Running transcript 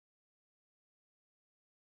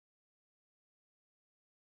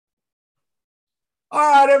All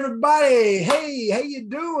right, everybody. Hey, how you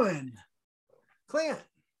doing? Clint,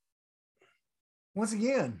 once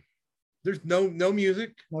again. There's no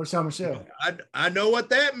music. No Sean Michelle. I know what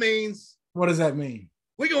that means. What does that mean?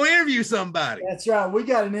 We're going to interview somebody. That's right. We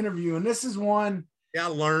got an interview, and this is one. Yeah, I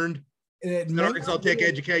learned. It's Arkansas Tech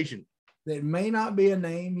education. That may not be a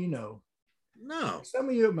name you know. No. Some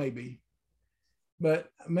of you it may be. But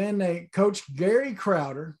a man named Coach Gary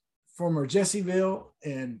Crowder, former Jesseville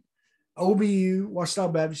and OBU, Ouachita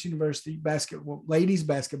Baptist University ladies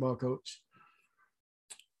basketball coach.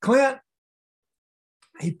 Clint,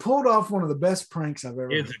 he pulled off one of the best pranks I've ever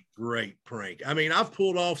heard. It's a great prank. I mean, I've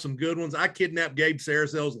pulled off some good ones. I kidnapped Gabe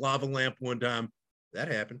Saracel's lava lamp one time.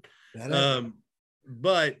 That happened. Man,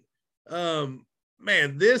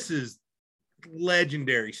 this is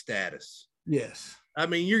legendary status. Yes. I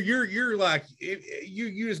mean, you're like,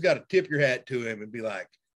 you just got to tip your hat to him and be like,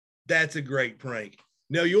 that's a great prank.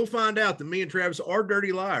 Now, you'll find out that me and Travis are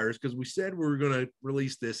dirty liars because we said we were going to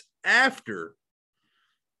release this after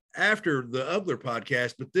the other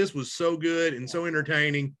podcast, but this was so good and so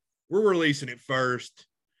entertaining. We're releasing it first.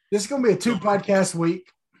 This is going to be a 2-podcast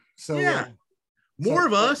week. So yeah, more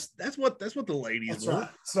of us. That's what the ladies want. Right.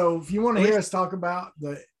 So if you want to hear us talk about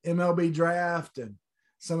the MLB draft and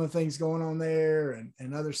some of the things going on there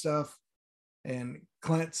and other stuff, and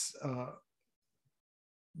Clint's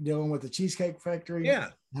dealing with the Cheesecake Factory. Yeah.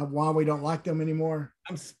 Why we don't like them anymore.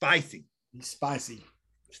 I'm spicy. He's spicy.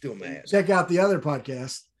 Still mad. Check out the other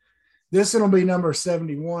podcast. This one will be number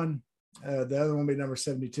 71. The other one will be number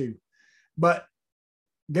 72. But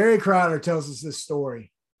Gary Crowder tells us this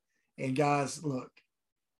story. And guys, look,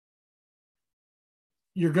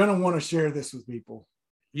 you're going to want to share this with people.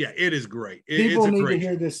 Yeah, it is great. People need to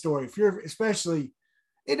hear this story.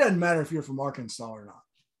 It doesn't matter if you're from Arkansas or not.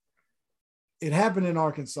 It happened in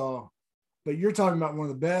Arkansas, but you're talking about one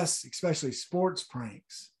of the best, especially sports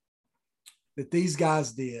pranks that these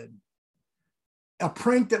guys did. A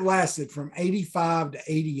prank that lasted from 85 to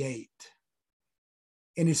 88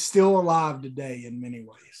 and is still alive today in many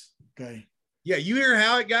ways. Okay. Yeah, you hear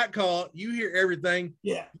how it got caught. You hear everything.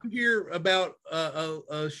 Yeah. You hear about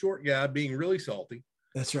a short guy being really salty.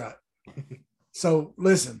 That's right. So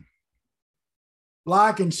listen,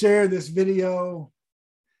 like and share this video.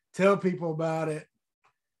 Tell people about it.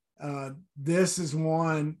 This is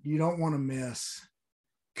one you don't want to miss.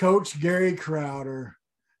 Coach Gary Crowder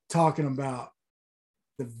talking about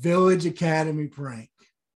the Village Academy prank.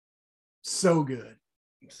 So good.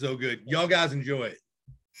 So good. Y'all guys enjoy it.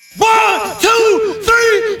 1, 2,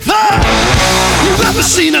 3, 4. You ever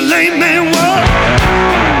seen a lame man walk?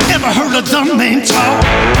 Ever heard a dumb man talk?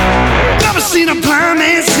 Never seen a blind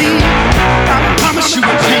man see? I promise you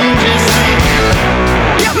a change is thing.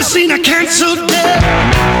 You ever seen a cancer dead?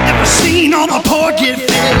 Ever seen all the poor get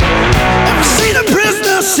fed? Ever seen a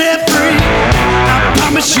prisoner set free? I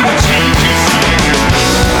promise you a change is thing.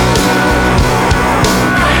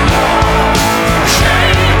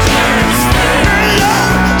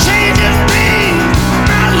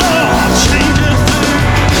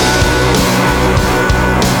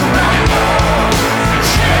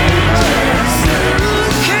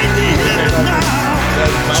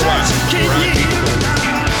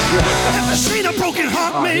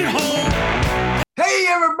 Hey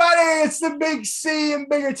everybody, it's the Big C and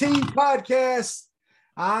Bigger T podcast.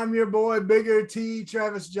 I'm your boy Bigger T,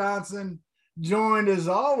 Travis Johnson, joined as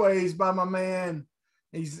always by my man.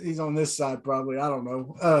 He's on this side probably, I don't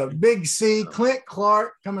know. Big C, Clint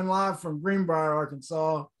Clark, coming live from Greenbrier,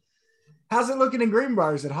 Arkansas. How's it looking in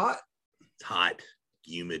Greenbrier? Is it hot? It's hot,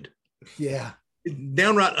 humid. Yeah. It's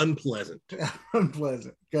downright unpleasant.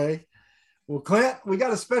 Unpleasant. Okay. Well, Clint, we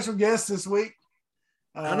got a special guest this week.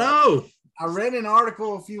 I know. I read an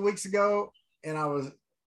article a few weeks ago, and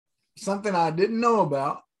something I didn't know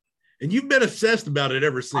about. And you've been obsessed about it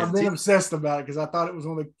ever since. I've been obsessed about it because I thought it was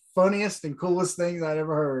one of the funniest and coolest things I'd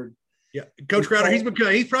ever heard. Yeah, Coach Crowder, he's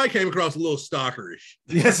probably came across a little stalkerish.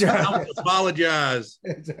 Yes, right. I apologize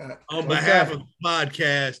on behalf of the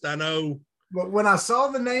podcast. I know. But when I saw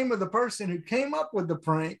the name of the person who came up with the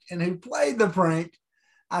prank and who played the prank,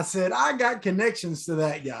 I said, I got connections to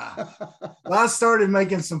that guy. Well, I started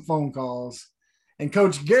making some phone calls. And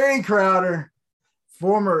Coach Gary Crowder,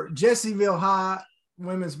 former Jesseville High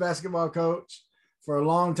women's basketball coach for a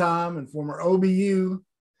long time and former OBU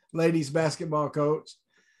ladies basketball coach,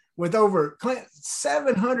 with over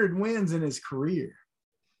 700 wins in his career.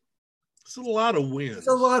 It's a lot of wins. It's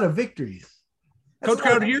a lot of victories. Coach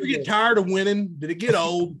Crowder, did you ever get tired of winning? Did it get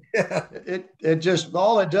old? Yeah, it just,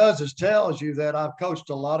 all it does is tells you that I've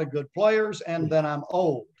coached a lot of good players and that I'm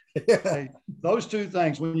old. Yeah. Those two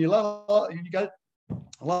things, when you got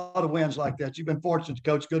a lot of wins like that. You've been fortunate to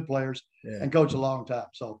coach good players and coach a long time.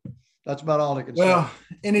 So that's about all I can say. Well,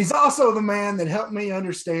 and he's also the man that helped me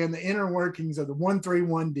understand the inner workings of the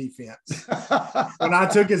 1-3-1 defense. When I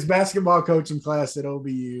took his basketball coaching class at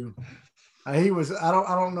OBU, he was, I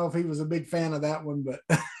don't know if he was a big fan of that one, but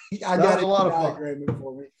I got a lot of fun for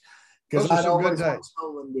me because I'd always want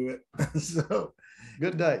Stolen do it. So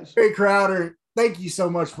good days. Barry Crowder, thank you so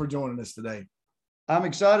much for joining us today. I'm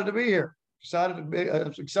excited to be here. Excited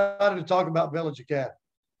to talk about Village Academy.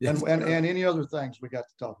 And any other things we got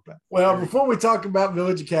to talk about. Well, before we talk about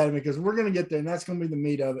Village Academy, because we're going to get there, and that's going to be the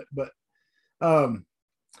meat of it. But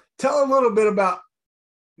tell a little bit about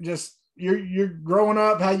just your growing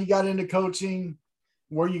up, how you got into coaching,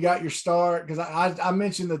 where you got your start. Because I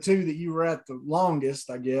mentioned the two that you were at the longest,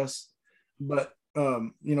 I guess. But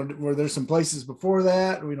were there some places before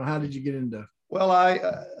that? Or, how did you get into?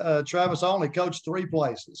 Well, Travis, I only coached 3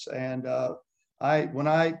 places, and when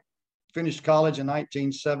I finished college in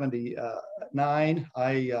 1979.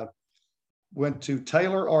 I went to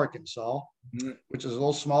Taylor, Arkansas, which is a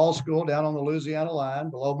little small school down on the Louisiana line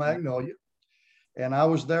below Magnolia. And I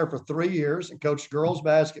was there for 3 years and coached girls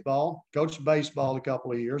basketball, coached baseball a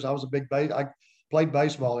couple of years. I played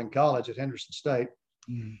baseball in college at Henderson State.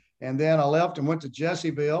 And then I left and went to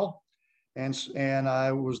Jesseville, and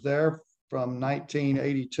I was there from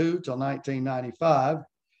 1982 till 1995.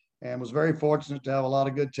 And was very fortunate to have a lot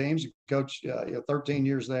of good teams and coach 13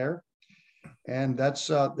 years there. And that's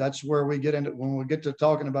where we get into, when we get to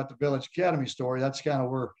talking about the Village Academy story, that's kind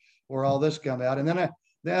of where all this come out. And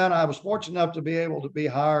then I was fortunate enough to be able to be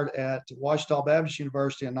hired at Ouachita Baptist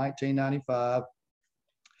University in 1995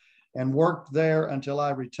 and worked there until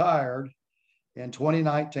I retired in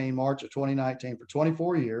 2019, March of 2019, for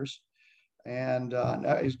 24 years. And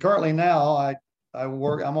currently now I'm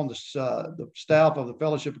on the staff of the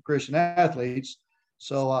Fellowship of Christian Athletes.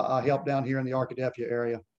 So I help down here in the Arkadelphia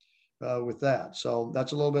area with that. So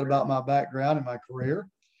that's a little bit about my background and my career.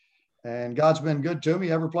 And God's been good to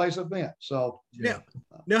me every place I've been. So now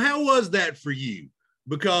how was that for you?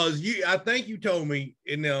 Because I think you told me,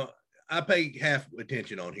 and now I pay half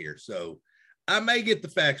attention on here, so I may get the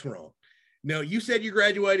facts wrong. Now you said you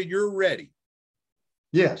graduated, you're ready.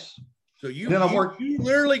 Yes. So you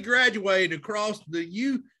literally graduated across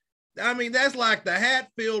that's like the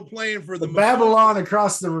Hatfield playing for the Babylon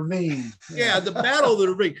across the ravine. Yeah, the Battle of the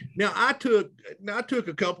Ravine. Now I took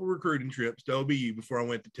a couple recruiting trips to OBU before I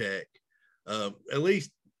went to Tech. At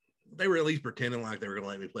least they were pretending like they were going to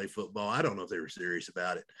let me play football. I don't know if they were serious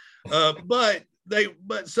about it.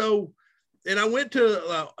 And I went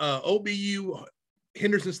to OBU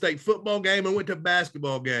Henderson State football game. I went to a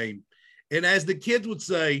basketball game. And as the kids would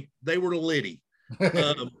say, they were litty.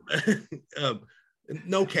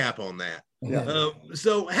 No cap on that. Yeah.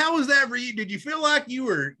 So how was that for you? Did you feel like you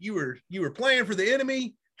were playing for the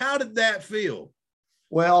enemy? How did that feel?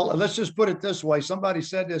 Well, let's just put it this way. Somebody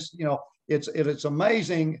said this, it's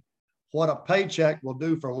amazing what a paycheck will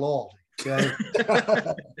do for loyalty. Okay.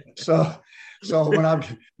 So when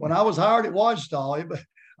I was hired at Ouachita,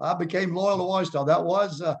 I became loyal to Ouachita.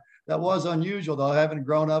 That was unusual, though, having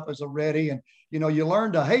grown up as a Reddy. And, you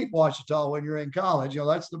learn to hate Ouachita when you're in college.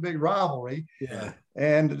 That's the big rivalry. Yeah.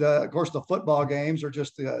 And, of course, the football games are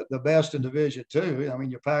just the best in Division II. I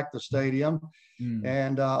mean, you pack the stadium.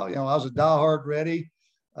 And, I was a diehard Reddy.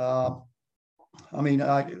 In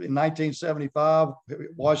 1975,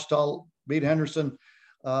 Ouachita beat Henderson,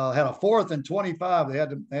 had a 4th and 25. They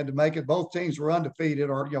had to make it. Both teams were undefeated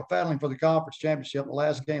or, battling for the conference championship in the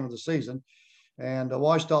last game of the season. And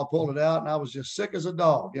Ouachita pulled it out, and I was just sick as a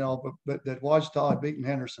dog, but that Ouachita had beaten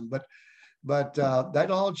Henderson. But that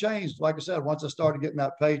all changed, like I said, once I started getting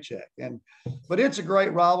that paycheck. But it's a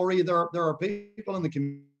great rivalry. There are people in the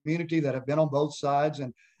community that have been on both sides,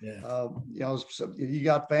 and you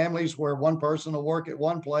got families where one person will work at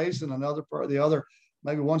one place and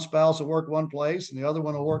maybe one spouse will work one place and the other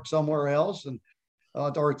one will work somewhere else and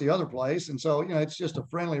or at the other place. And so it's just a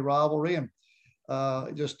friendly rivalry, and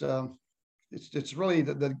it's really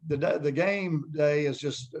the game day is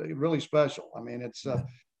just really special. I mean, it's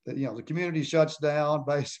the community shuts down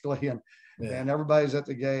basically, and everybody's at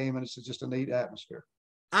the game, and it's just a neat atmosphere.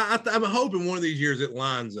 I'm hoping one of these years it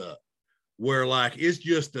lines up where it's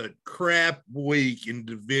just a crap week in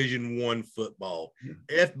Division I football.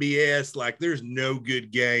 FBS, there's no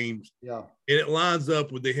good games. Yeah. And it lines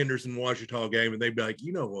up with the Henderson Ouachita game, and they'd be like,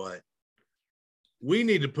 you know what? We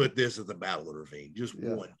need to put this at the Battle of the Ravine just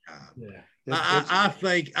one time. Yeah. I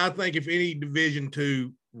think if any Division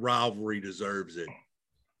II rivalry deserves it,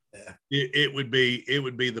 it would be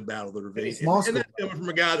the Battle of the Ravine. And that's coming from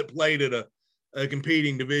a guy that played at a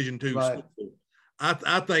competing Division II school.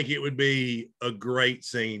 I think it would be a great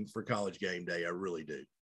scene for College Game Day. I really do.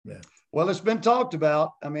 Yeah. Well, it's been talked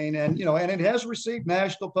about. I mean, and it has received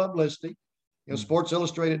national publicity. Sports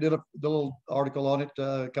Illustrated did a little article on it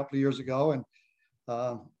a couple of years ago, and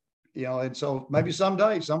and so maybe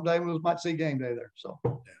someday we might see Game Day there. So,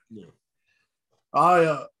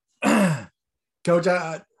 I Coach,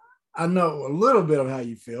 I know a little bit of how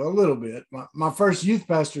you feel. A little bit. My first youth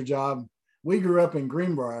pastor job, we grew up in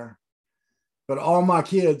Greenbrier, but all my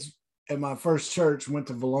kids at my first church went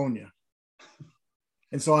to Valonia.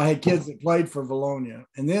 And so I had kids that played for Valonia.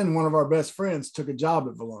 And then one of our best friends took a job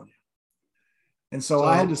at Valonia. And so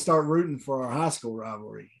I had to start rooting for our high school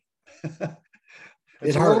rivalry.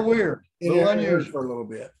 It's a little weird. It hurt for a little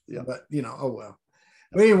bit. Yeah. But, oh well.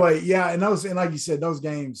 But anyway, yeah. And like you said, those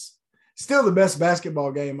games, still the best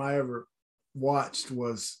basketball game I ever watched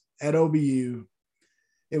was at OBU.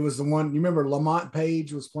 It was the one, you remember Lamont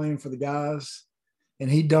Page was playing for the guys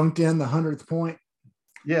and he dunked in the 100th point.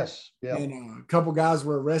 Yes. Yeah. And a couple guys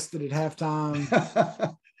were arrested at halftime.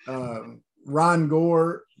 Ron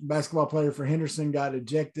Gore, basketball player for Henderson, got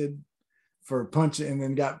ejected for punching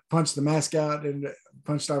and then punched the mascot and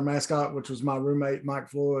punched our mascot, which was my roommate, Mike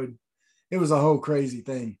Floyd. It was a whole crazy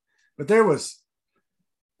thing. But there was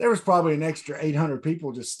probably an extra 800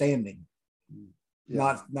 people just standing,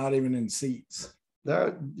 not even in seats.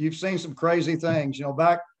 You've seen some crazy things.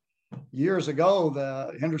 Back years ago,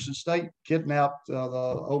 the Henderson State kidnapped the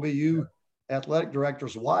OBU athletic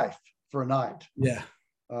director's wife for a night. Yeah.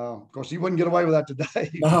 Of course, you wouldn't get away with that today.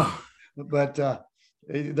 No. But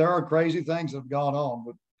there are crazy things that have gone on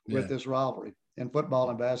with this rivalry in football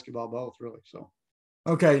and basketball both, really. So,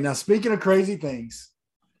 okay. Now, speaking of crazy things,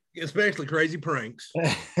 especially crazy pranks.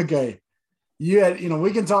 Okay, you had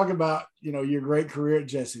we can talk about your great career at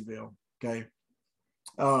Jesseville. Okay.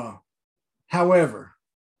 However,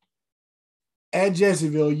 at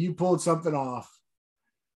Jesseville, you pulled something off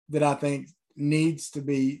that I think needs to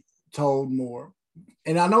be told more.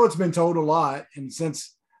 And I know it's been told a lot. And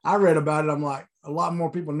since I read about it, I'm like, a lot more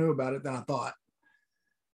people knew about it than I thought.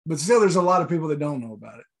 But still, there's a lot of people that don't know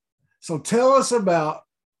about it. So tell us about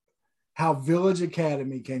how Village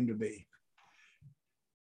Academy came to be.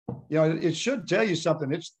 It should tell you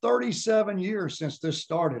something. It's 37 years since this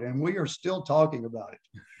started, and we are still talking about it.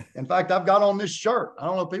 In fact, I've got on this shirt. I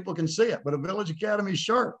don't know if people can see it, but a Village Academy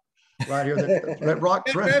shirt right here that Rock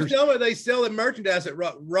Printers. Tell me they sell the merchandise at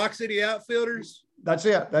Rock City Outfitters. That's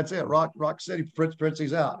it. Rock City prints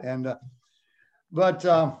these out. And but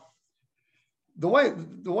the way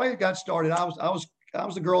it got started, I was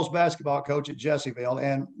the girls basketball coach at Jesseville,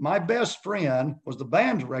 and my best friend was the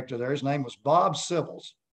band director there. His name was Bob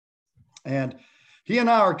Sivils, and he and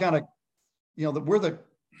I are kind of, we're the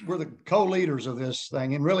co-leaders of this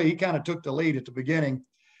thing, and really he kind of took the lead at the beginning.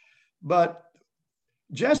 But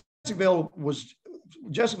Jesseville's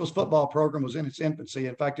football program was in its infancy.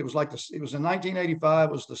 In fact, it was in 1985.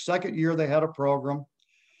 It was the second year they had a program,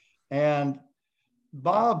 and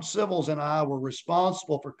Bob Sivils and I were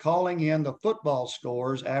responsible for calling in the football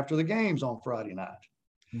scores after the games on Friday night.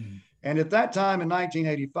 Mm-hmm. And at that time in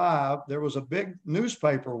 1985, there was a big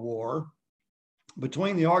newspaper war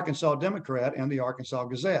between the Arkansas Democrat and the Arkansas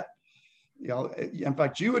Gazette. In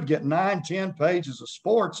fact, you would get 9-10 pages of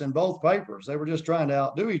sports in both papers. They were just trying to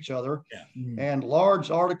outdo each other. Yeah. Mm-hmm. And large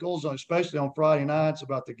articles, especially on Friday nights,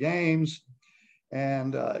 about the games.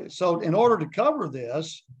 And so in order to cover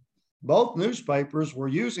this, both newspapers were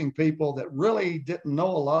using people that really didn't know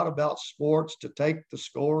a lot about sports to take the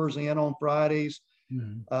scores in on Fridays.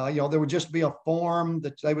 Mm-hmm. There would just be a form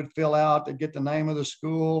that they would fill out. They'd get the name of the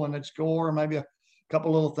school and they'd score, maybe a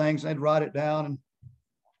couple little things. And they'd write it down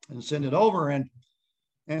and send it over.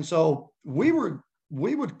 And so we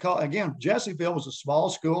would call, again, Jesseville was a small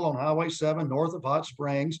school on Highway 7 north of Hot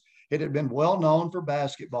Springs. It had been well known for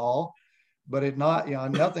basketball, but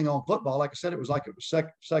nothing on football. Like I said, it was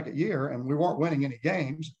second year, and we weren't winning any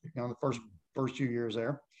games, the first few years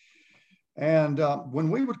there. And when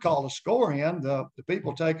we would call the score in, the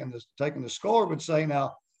people taking the score would say,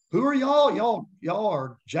 "Now, who are y'all? Y'all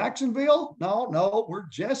are Jacksonville? No, we're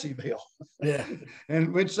Jesseville." Yeah.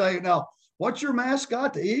 And we'd say, "Now, what's your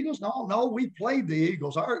mascot? The Eagles?" No, we played the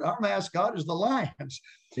Eagles. Our mascot is the Lions.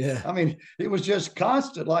 Yeah. I mean, it was just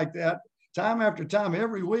constant like that, time after time,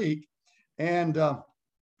 every week. And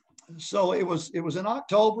so it was in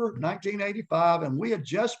October 1985, and we had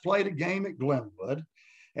just played a game at Glenwood,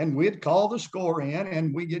 and we'd call the score in,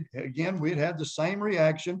 and we'd had the same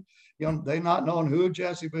reaction, they not knowing who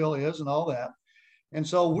Jesseville is and all that. And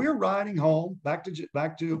so we're riding home back to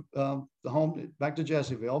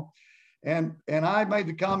Jesseville, And I made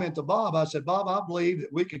the comment to Bob. I said, Bob, I believe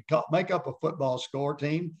that we could make up a football score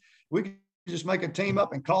team. We could just make a team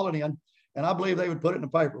up and call it in. And I believe they would put it in the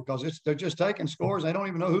paper because they're just taking scores. They don't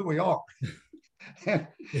even know who we are.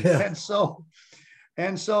 and so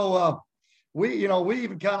we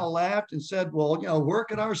even kind of laughed and said, well, where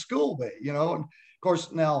could our school be? And of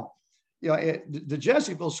course now, the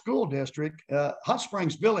Jesseville School District, Hot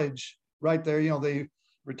Springs Village, right there. The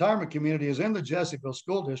retirement community is in the Jesseville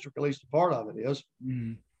School District, at least a part of it is.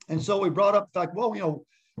 Mm-hmm. And so we brought up the fact, well,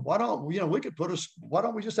 why don't why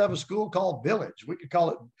don't we just have a school called Village? We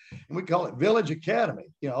call it Village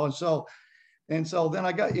Academy, and so then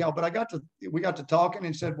we got to talking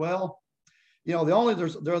and said, well,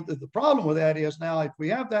 the problem with that is now if we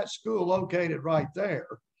have that school located right there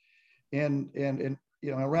in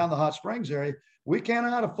around the Hot Springs area, we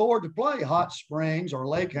cannot afford to play Hot Springs or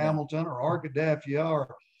Lake Hamilton or Arkadelphia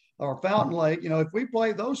or Fountain Lake. If we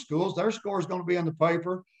play those schools, their score is going to be in the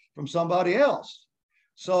paper from somebody else.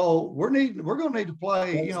 So we're going to need to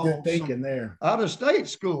play, out of state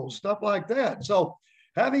schools, stuff like that. So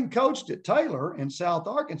having coached at Taylor in South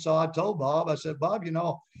Arkansas, I told Bob, I said, Bob,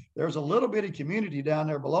 there's a little bitty community down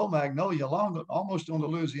there below Magnolia, almost on the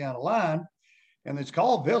Louisiana line, and it's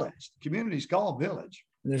called Village. The community's called Village.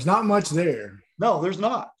 There's not much there. No, there's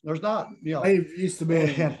not. It used to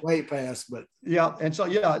be way past, but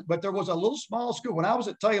but there was a little small school. When I was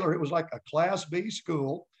at Taylor, it was like a Class B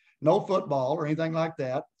school, no football or anything like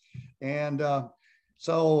that. And but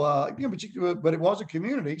it was a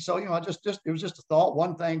community. So, it was just a thought.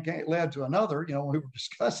 One thing led to another, when we were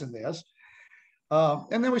discussing this.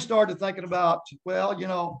 And then we started thinking about,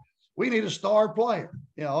 well, we need a star player,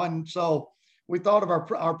 and so we thought of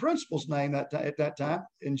our principal's name at that time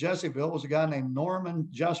in Jesseville was a guy named Norman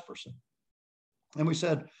Jesperson. And we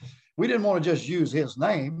said, we didn't want to just use his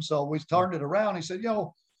name. So we turned it around. He said,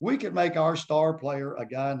 we could make our star player a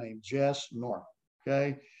guy named Jess Norman.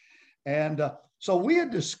 Okay. And so we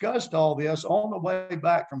had discussed all this on the way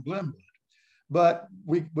back from Glenwood, but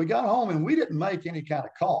we got home and we didn't make any kind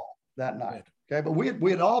of call that night. Okay. But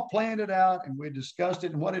we had all planned it out and we discussed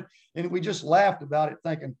it and we just laughed about it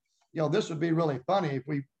thinking, this would be really funny if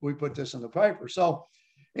we put this in the paper. So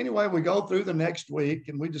anyway, we go through the next week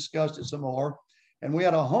and we discussed it some more. And we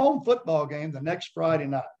had a home football game the next Friday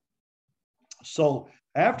night. So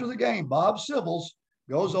after the game, Bob Sibbles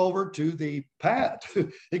goes over to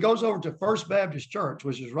he goes over to First Baptist Church,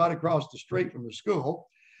 which is right across the street from the school.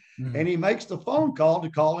 Mm-hmm. And he makes the phone call to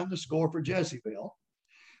call in the score for Jesseville.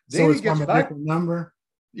 Then so he gets back a number.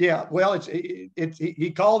 Yeah, well,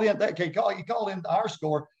 he called in he called in our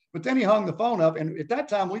score. But then he hung the phone up, and at that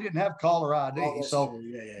time we didn't have caller ID, so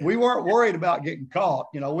we weren't worried about getting caught.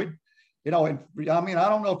 And I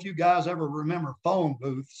don't know if you guys ever remember phone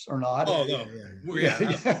booths or not. Oh no,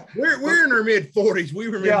 we're in our mid-40s. We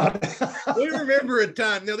remember, we remember a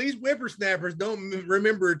time. Now these whippersnappers don't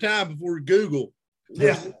remember a time before Google.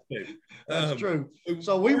 Yeah, that's true.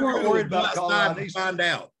 So we weren't worried about caller ID. Find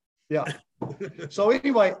out. Yeah. So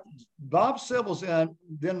anyway, Bob Sibbles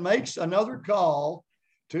then makes another call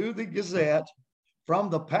to the Gazette from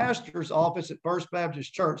the pastor's office at First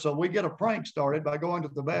Baptist Church. So we get a prank started by going to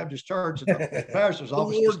the Baptist Church at the pastor's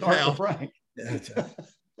office to start the prank.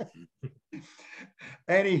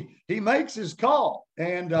 And he makes his call.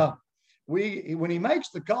 And when he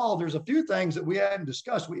makes the call, there's a few things that we hadn't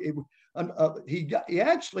discussed. He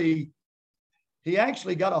actually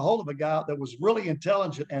got a hold of a guy that was really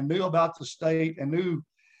intelligent and knew about the state and knew.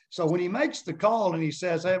 So when he makes the call and he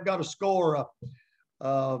says, hey, I've got a score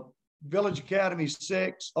Village Academy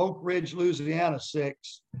 6, Oak Ridge, Louisiana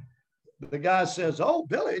 6. The guy says, oh,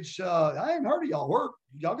 Village, I ain't heard of y'all.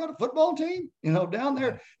 Y'all got a football team, down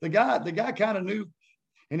there? The guy kind of knew,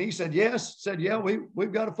 and he said, yes, yeah,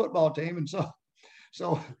 we've got a football team. And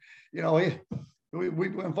so we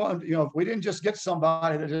went fun, we didn't just get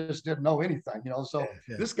somebody that just didn't know anything, so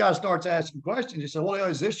this guy starts asking questions. He said, well,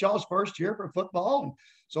 is this y'all's first year for football? And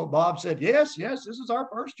so Bob said, yes, this is our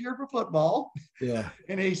first year for football. Yeah.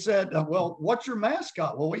 And he said, well, what's your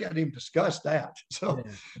mascot? Well, we hadn't even discussed that. So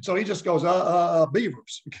he just goes,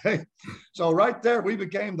 Beavers. Okay. So right there, we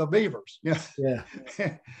became the Beavers. Yeah.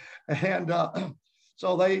 And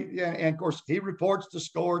so and of course, he reports the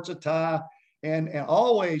score. It's a tie. And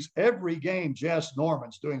always, every game, Jess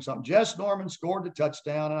Norman's doing something. Jess Norman scored the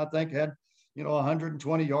touchdown and I think had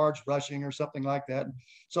 120 yards rushing or something like that.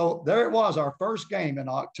 So there it was, our first game in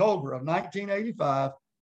October of 1985.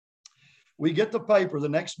 We get the paper the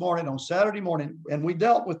next morning on Saturday morning, and we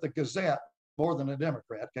dealt with the Gazette more than the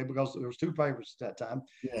Democrat, okay, because there was two papers at that time.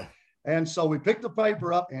 Yeah. And so we picked the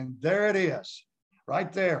paper up, and there it is,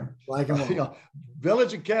 right there. Like them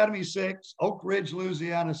Village Academy 6, Oak Ridge,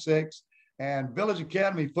 Louisiana 6, and Village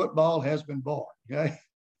Academy football has been born. Okay.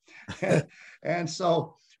 And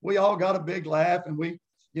so we all got a big laugh, and we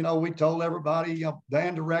told everybody,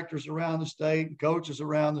 band directors around the state and coaches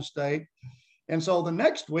around the state. And so the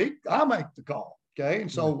next week I make the call. Okay.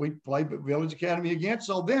 And so we played Village Academy again.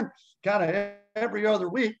 So then kind of every other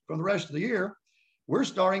week from the rest of the year, we're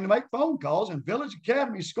starting to make phone calls, and Village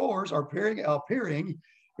Academy scores are appearing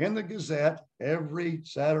in the Gazette every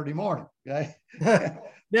Saturday morning. Okay.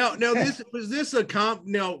 Now, was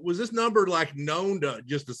this number like known to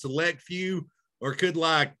just a select few, or could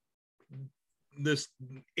like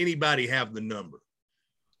anybody have the number?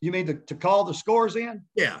 You mean to call the scores in?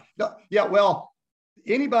 Yeah. No, yeah. Well,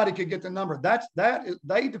 anybody could get the number.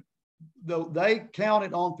 They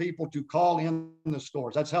counted on people to call in the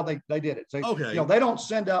scores. That's how they did it. Okay. They don't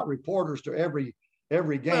send out reporters to every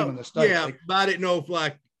game in the state. Yeah, but I didn't know if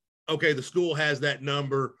the school has that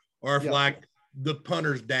number, or if the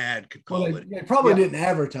punter's dad could call it. They probably didn't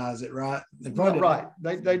advertise it, right? Right.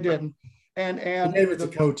 They didn't. And they gave it to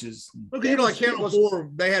coaches. Okay, like Channel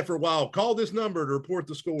 4, they had for a while, call this number to report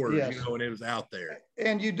the scores, yes. And it was out there.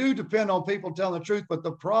 And you do depend on people telling the truth, but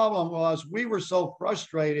the problem was we were so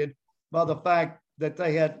frustrated by the fact that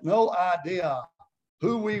they had no idea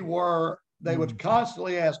who we were. They would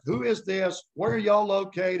constantly ask, who is this? Where are y'all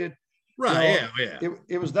located? Right,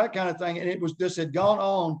 It was that kind of thing. And this had gone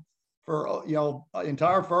on for,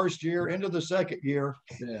 entire first year into the second year.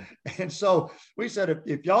 Yeah. And so we said,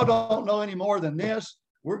 if y'all don't know any more than this,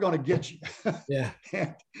 we're going to get you. Yeah.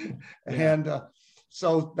 and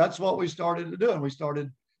so that's what we started to do. And we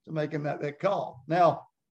started to making that call. Now,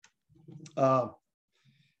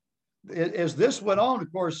 as this went on,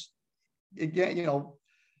 of course, again,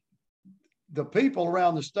 the people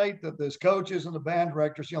around the state, that there's coaches and the band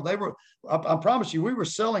directors, I promise you, we were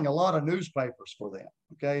selling a lot of newspapers for them.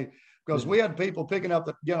 Okay. Because we had people picking up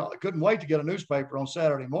that, couldn't wait to get a newspaper on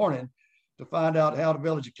Saturday morning to find out how the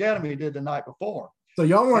Village Academy did the night before. So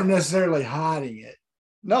y'all weren't necessarily hiding it.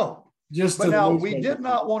 No. But now we did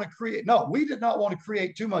not want to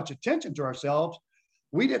create too much attention to ourselves.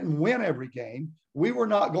 We didn't win every game. We were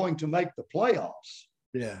not going to make the playoffs.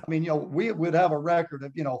 Yeah. I mean, we would have a record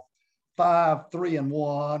of,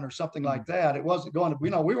 5-3-1 or something like that. It wasn't going to,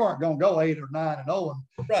 we weren't going to go 8 or 9-0.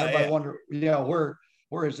 And everybody wondered,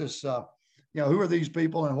 where is this, who are these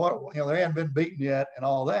people, and what, they hadn't been beaten yet, and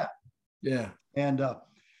all that. Yeah. And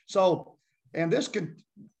this could,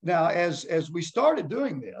 now as we started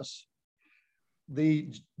doing this,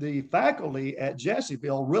 the faculty at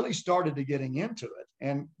Jesseville really started to getting into it.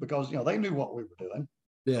 And because, they knew what we were doing.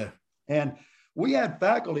 Yeah. And we had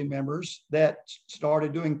faculty members that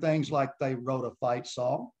started doing things like they wrote a fight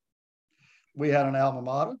song. We had an alma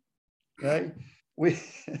mater. Okay. We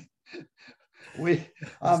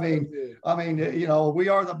are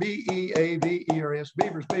the Beavers,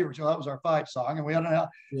 Beavers. That was our fight song. And we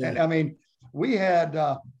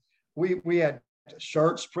had we had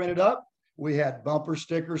shirts printed up. We had bumper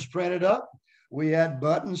stickers printed up. We had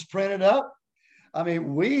buttons printed up.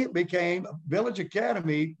 We became Village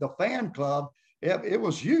Academy, the fan club. It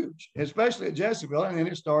was huge, especially at Jesseville, and then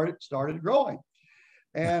it started growing.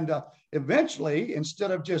 And eventually, instead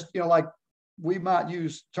of just, like we might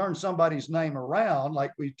turn somebody's name around,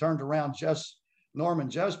 like we turned around Norman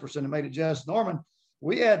Jesperson and made it Jess Norman,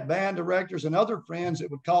 we had band directors and other friends that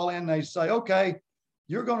would call in and they say, okay,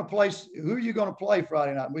 who are you going to play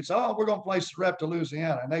Friday night? And we'd say, oh, we're going to play Sarepta,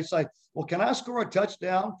 Louisiana. And they say, well, can I score a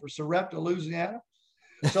touchdown for Sarepta, Louisiana?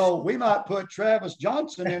 So we might put Travis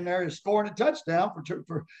Johnson in there as scoring a touchdown for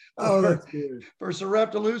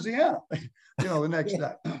Sarepta, Louisiana, the next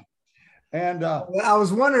day. And I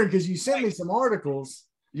was wondering, because you sent me some articles.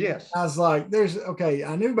 Yes. I was like,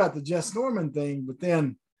 I knew about the Jess Norman thing, but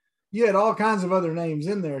then you had all kinds of other names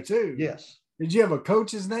in there too. Yes. Did you have a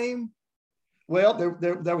coach's name? Well,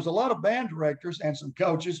 there was a lot of band directors and some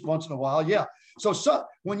coaches once in a while. Yeah. So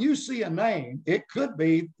when you see a name, it could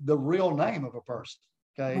be the real name of a person.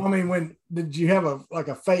 Okay. When did you have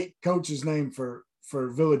a fake coach's name for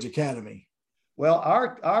Village Academy? Well,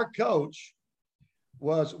 our coach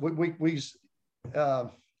was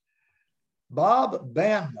Bob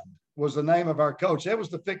Bandman was the name of our coach. That was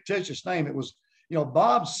the fictitious name. It was,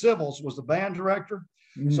 Bob Sibbles was the band director.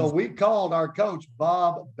 Mm-hmm. So we called our coach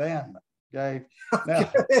Bob Bandman. Okay. Now,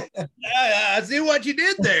 I see what you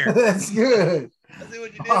did there. That's good. I see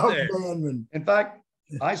what you did there. Bandman. In fact,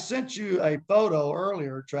 I sent you a photo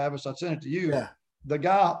earlier, Travis. I sent it to you. Yeah. The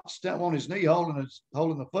guy standing on his knee holding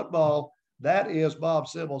the football. That is Bob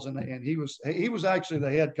Sibbles, and he was actually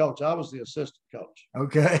the head coach. I was the assistant coach.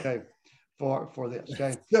 Okay. for this.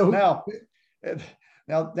 Okay. So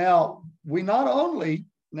Now we not only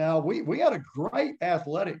we had a great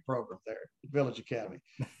athletic program there at Village Academy.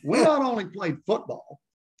 We not only played football,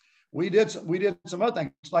 we did some other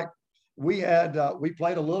things. Like we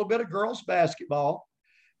played a little bit of girls basketball,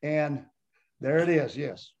 and there it is.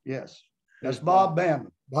 Yes. That's Bob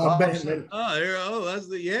Bandman. Bob Bandman. That's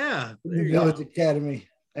the Village Academy.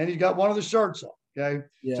 And he's got one of the shirts on. Okay.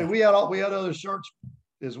 Yeah. So we had other shirts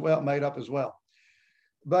as well, made up as well.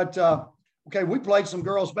 But okay, we played some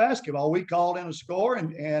girls basketball. We called in a score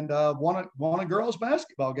and won a girls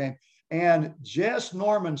basketball game. And Jess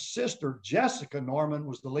Norman's sister, Jessica Norman,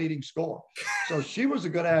 was the leading scorer. So she was a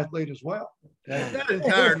good athlete as well. Okay. That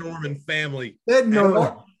entire Norman family. That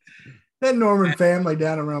Norman family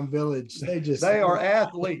down around Village, they are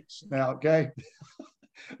athletes now. Okay.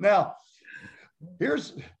 Now,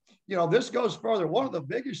 here's, this goes further. One of the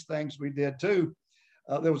biggest things we did too,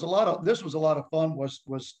 this was a lot of fun,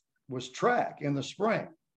 was track in the spring.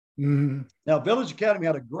 Mm-hmm. Now, Village Academy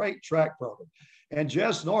had a great track program, and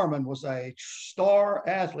Jess Norman was a star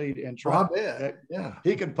athlete in track. I bet. Yeah.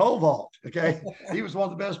 He could pole vault. Okay. He was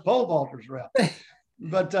one of the best pole vaulters around.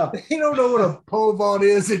 But you don't know what a pole vault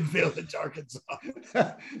is in Village, Arkansas.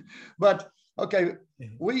 But okay,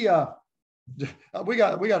 we got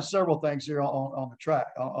several things here on the track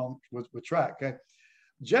with track. Okay.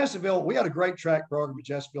 Jesseville, we had a great track program at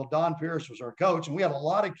Jesseville. Don Pierce was our coach, and we had a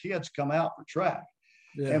lot of kids come out for track.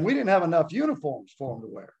 Yeah. And we didn't have enough uniforms for them to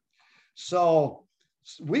wear. So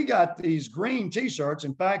we got these green T-shirts.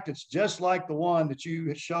 In fact, it's just like the one that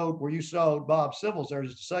you showed where you showed Bob Civils there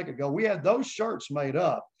just a second ago. We had those shirts made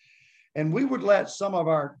up, and we would let some of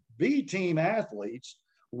our B team athletes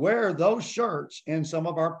wear those shirts in some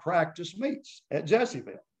of our practice meets at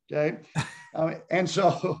Jesseville. Okay. And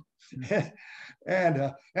so,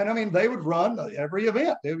 and I mean, they would run every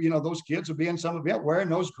event. Those kids would be in some event wearing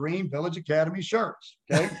those green Village Academy shirts.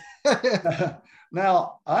 Okay.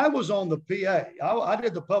 Now, I was on the PA. I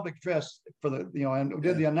did the public address for and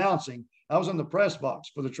did the announcing. I was in the press box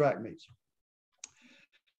for the track meets.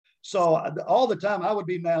 So all the time I would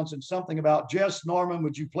be announcing something about Jess Norman,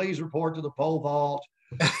 would you please report to the pole vault?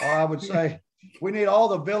 Or I would say, we need all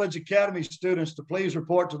the Village Academy students to please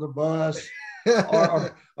report to the bus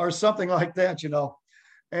or something like that,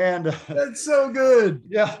 And that's so good.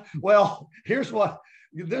 Yeah. Well, here's what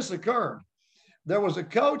this occurred. There was a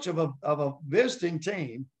coach of a visiting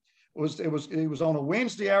team. It was on a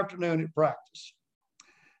Wednesday afternoon at practice,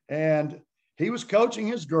 and he was coaching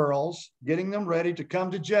his girls, getting them ready to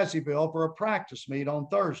come to Jesseville for a practice meet on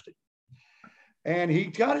Thursday. And he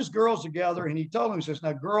got his girls together, and he told them, he says,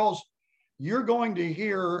 "Now, girls, you're going to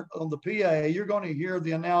hear on the PA, you're going to hear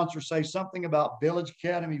the announcer say something about Village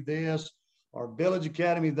Academy this or Village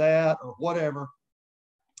Academy that or whatever.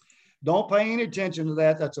 Don't pay any attention to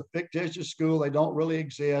that. That's a fictitious school. They don't really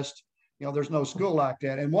exist. There's no school like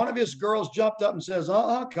that." And one of his girls jumped up and says,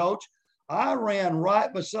 "Coach, I ran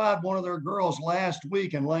right beside one of their girls last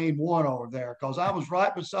week in lane 1 over there because I was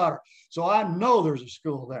right beside her. So I know there's a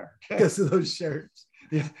school there." Okay? Because of those shirts.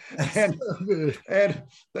 Yeah. And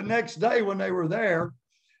the next day when they were there,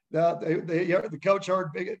 the coach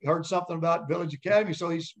heard something about Village Academy. So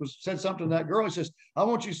he said something to that girl. He says, "I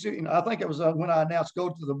want you to see," I think it was when I announced go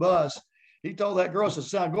to the bus. He told that girl, said,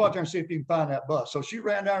 "Son, go out there and see if you can find that bus." So she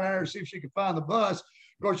ran down there to see if she could find the bus.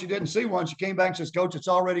 Of course, she didn't see one. She came back and says, "Coach, it's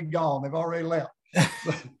already gone. They've already left."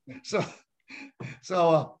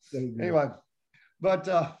 So anyway, but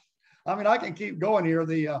I mean, I can keep going here.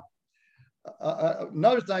 The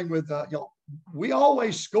another thing with we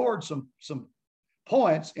always scored some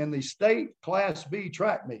points in the state Class B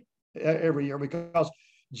track meet every year because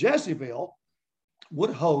Jesseville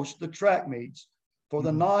would host the track meets for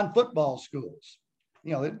the non-football schools.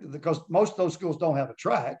 Because most of those schools don't have a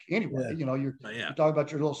track anyway. Yeah. You're talking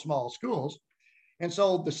about your little small schools. And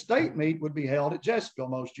so the state meet would be held at Jesseville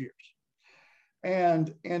most years.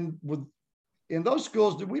 And in those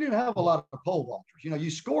schools, we didn't have a lot of pole vaulters. You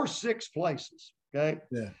score 6 places, okay?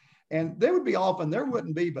 Yeah. And there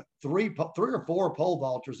wouldn't be but three or four pole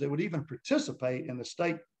vaulters that would even participate in the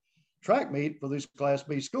state track meet for these Class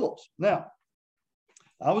B schools. Now,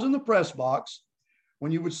 I was in the press box.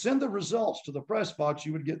 When you would send the results to the press box,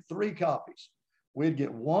 you would get 3 copies. We'd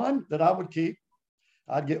get one that I would keep.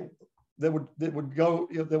 I'd get that would go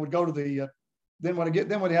to the then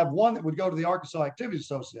we'd have one that would go to the Arkansas Activities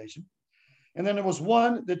Association, and then there was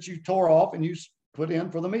one that you tore off and you put in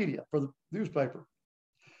for the media, for the newspaper.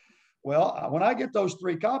 Well, when I get those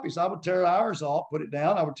 3 copies, I would tear ours off, put it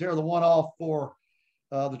down. I would tear the one off for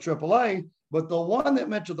the AAA, but the one that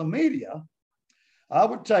went to the media, I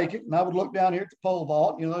would take it and I would look down here at the pole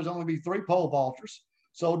vault. You know, there's only be 3 pole vaulters.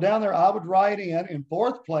 So down there, I would write in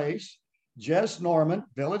 4th place, Jess Norman,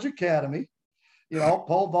 Village Academy, you know,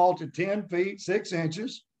 pole vaulted 10 feet, 6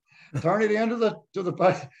 inches, turn it into the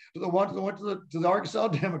Arkansas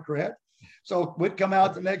Democrat. So we'd come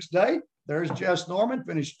out the next day. There's Jess Norman,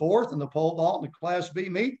 finished 4th in the pole vault in the Class B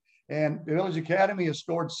meet. And the Village Academy has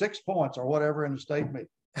scored 6 points or whatever in the state meet.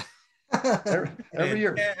 every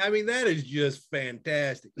year. I mean, that is just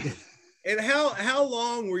fantastic. And how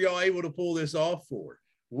long were y'all able to pull this off for?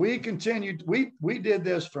 We continued. We did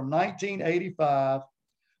this from 1985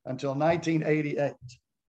 until 1988.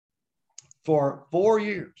 For 4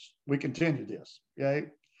 years, we continued this. Okay,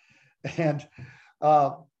 and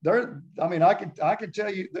there. I mean, I can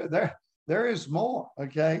tell you there is more.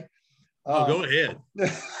 Okay. Go ahead.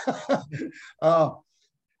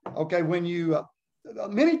 Okay, when you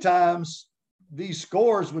many times these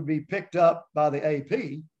scores would be picked up by the AP,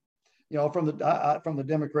 you know, from the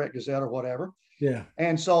Democrat Gazette or whatever. Yeah.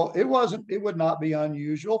 And so it would not be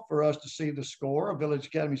unusual for us to see the score of Village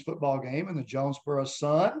Academy's football game in the Jonesboro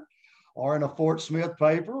Sun, or in a Fort Smith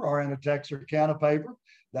paper, or in a Texarkana paper.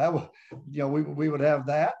 That would, you know, we would have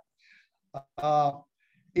that.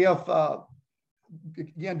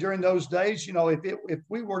 Again, during those days, you know, if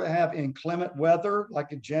we were to have inclement weather,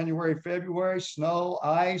 like in January, February, snow,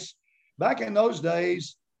 ice, back in those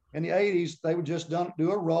days, in the 80s, they would just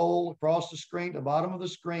do a roll across the screen, the bottom of the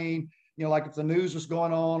screen, you know, like if the news was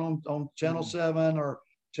going on Channel 7 or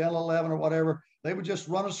Channel 11 or whatever, they would just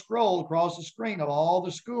run a scroll across the screen of all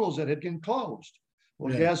the schools that had been closed.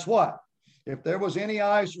 Well, guess what? If there was any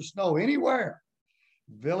ice or snow anywhere,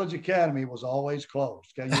 Village Academy was always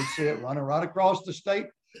closed. Okay, you'd see it running right across the state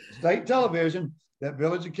television that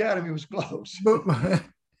Village Academy was closed.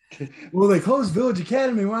 Well, they closed Village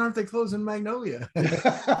Academy. Why aren't they closing Magnolia?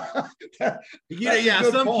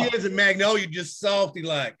 Some kids in Magnolia just salty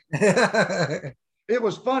like. It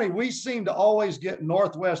was funny. We seemed to always get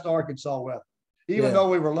Northwest Arkansas weather, even though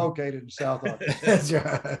we were located in South Arkansas. That's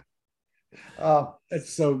right.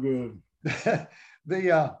 That's so good.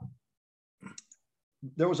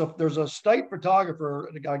 There's a state photographer,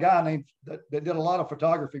 a guy named that did a lot of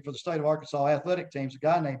photography for the state of Arkansas athletic teams, a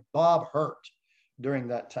guy named Bob Hurt during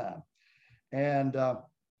that time. And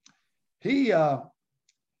he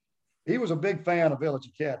was a big fan of Village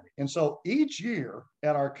Academy. And so each year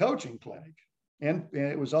at our coaching clinic, and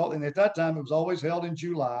it was all, and at that time it was always held in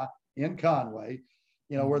July in Conway,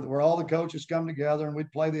 you know, where all the coaches come together and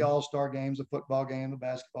we'd play the all-star games, the football game, the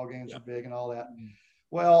basketball games are big and all that.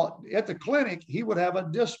 Well, at the clinic, he would have a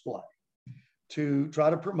display to try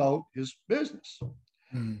to promote his business.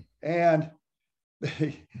 And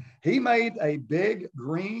he made a big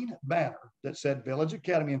green banner that said Village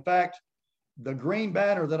Academy. In fact, the green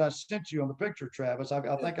banner that I sent you on the picture, Travis, I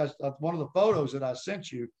think one of the photos that I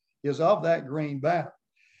sent you is of that green banner.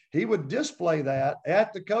 He would display that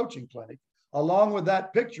at the coaching clinic, along with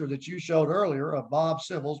that picture that you showed earlier of Bob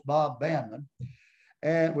Civils, Bob Bandman,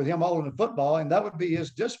 and with him holding the football, and that would be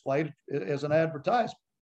his display as an advertisement.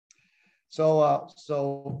 So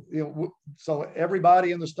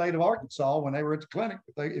everybody in the state of Arkansas, when they were at the clinic,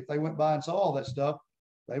 if they went by and saw all that stuff,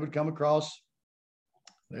 they would come across.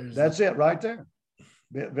 That's it right there,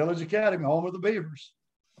 Village Academy, home of the Beavers.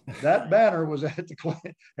 That banner was at the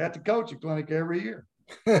clinic, at the coaching clinic every year.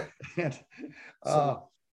 And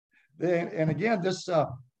again,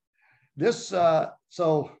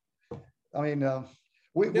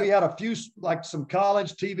 we had a few, like some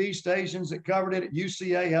college TV stations that covered it. At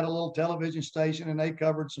UCA had a little television station, and they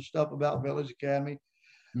covered some stuff about Village Academy.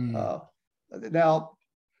 Now,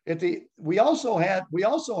 we also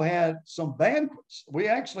had some banquets. We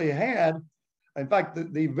actually had, in fact,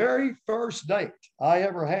 the very first date I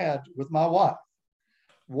ever had with my wife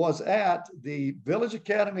was at the Village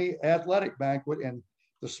Academy athletic banquet in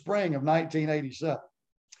the spring of 1987.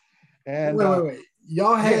 And wait.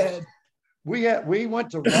 Y'all had. Yes, we went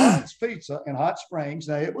to Ron's Pizza in Hot Springs.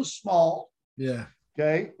 Now it was small. Yeah.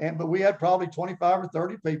 Okay. But we had probably 25 or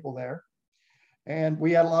 30 people there. And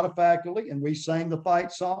we had a lot of faculty, and we sang the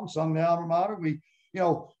fight song, sung the alma mater. We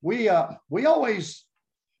always,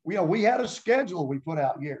 we had a schedule we put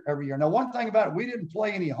out every year. Now, one thing about it, we didn't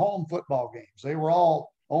play any home football games. They were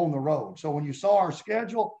all on the road. So when you saw our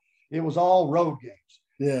schedule, it was all road games.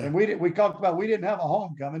 Yeah. And we talked about, we didn't have a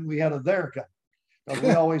homecoming, we had a there coming. Because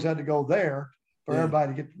we always had to go there for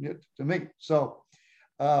everybody to get to meet. So,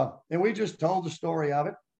 and we just told the story of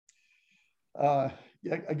it.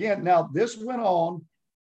 Again, now this went on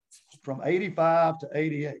from 85 to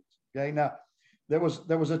 88. Okay. Now there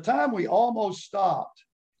was a time we almost stopped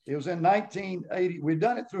It was in 1980. We'd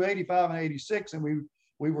done it through 85 and 86, and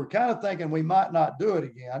we were kind of thinking we might not do it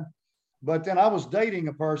again. But then I was dating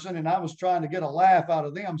a person, and I was trying to get a laugh out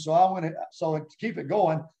of them. So to keep it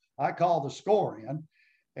going, I called the score in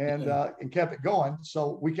and kept it going.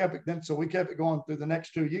 So we kept it going through the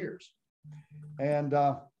next 2 years. And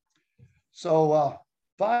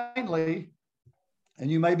finally, and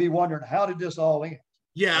you may be wondering, how did this all end?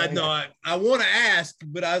 Yeah, no, I want to ask,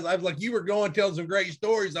 but I was like, you were going telling some great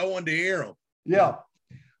stories. I wanted to hear them. Yeah.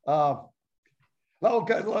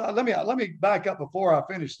 Okay, let me back up before I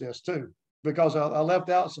finish this too, because I left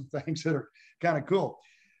out some things that are kind of cool.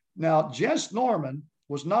 Now, Jess Norman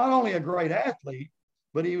was not only a great athlete,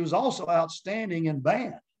 but he was also outstanding in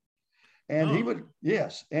band. And he would,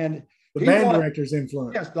 yes. And the band director's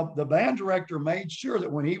influence. Yes, the band director made sure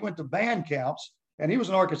that when he went to band camps, and he was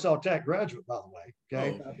an Arkansas Tech graduate, by the way.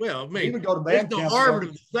 Okay. Oh, well, I mean, he would go to band it's the camps. Harvard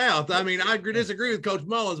of the South. I mean, I disagree with Coach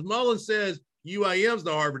Mullins. Mullins says UAM's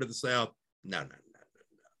the Harvard of the South. No.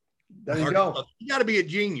 There you go. You got to be a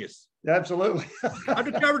genius. Absolutely. I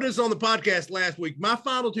discovered this on the podcast last week. My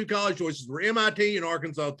final two college choices were MIT and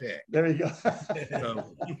Arkansas Tech. There you go.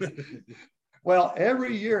 So. Well,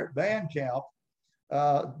 every year at band camp,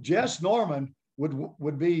 Jess Norman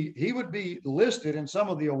would be listed in some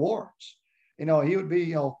of the awards. He would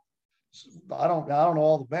be, I don't know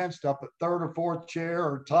all the band stuff, but third or fourth chair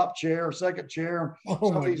or top chair or second chair,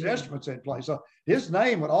 some of these instruments they'd play. So his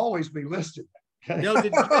name would always be listed. Okay? No,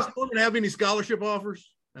 did Jess Norman have any scholarship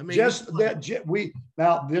offers? I mean,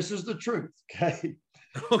 now this is the truth. Okay.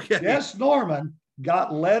 Okay. Jess Norman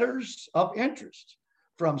got letters of interest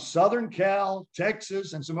from Southern Cal,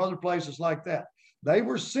 Texas, and some other places like that. They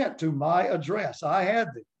were sent to my address. I had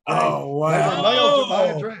them. Oh, wow. They were mailed to my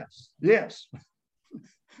address. Yes.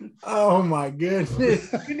 Oh, my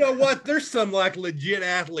goodness. You know what? There's some like legit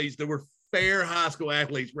athletes that were fair high school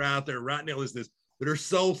athletes right out there right now listening to this that are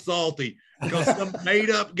so salty because some made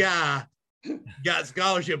up guy got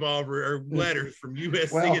scholarship offer or letters from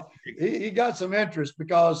USC. Well, he got some interest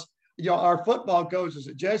because, our football coaches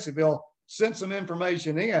at Jesseville sent some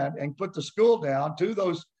information in and put the school down to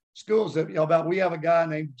those schools that, we have a guy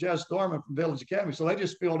named Jess Norman from Village Academy. So they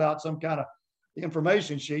just filled out some kind of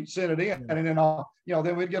information sheet, sent it in, and then,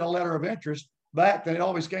 then we'd get a letter of interest back. Then it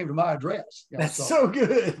always came to my address. That's so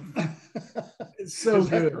good. It's so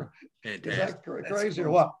good. Fantastic. Is that crazy or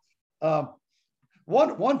what?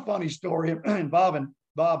 One funny story in Bob and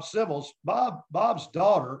Bob Civils. Bob's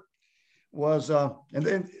daughter was after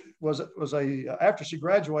she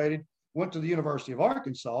graduated, went to the University of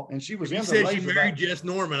Arkansas, and she was in the said Razorback. She married Jess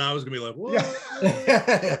Norman. I was gonna be like, what? Yeah.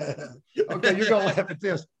 Okay, you're gonna laugh at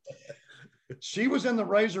this. She was in the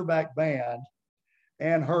Razorback band,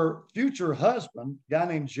 and her future husband, a guy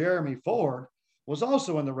named Jeremy Ford, was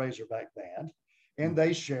also in the Razorback band, and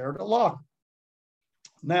they shared a locker.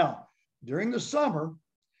 Now, during the summer,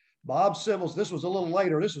 Bob Civils, this was a little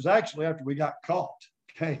later. This was actually after we got caught.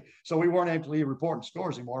 Okay, so we weren't actually reporting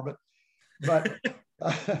scores anymore, but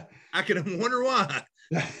I can wonder why.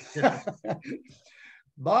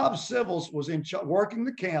 Bob Civils was working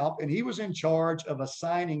the camp, and he was in charge of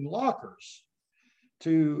assigning lockers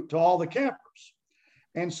to all the campers.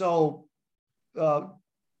 And so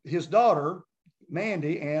his daughter,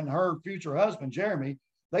 Mandy, and her future husband, Jeremy,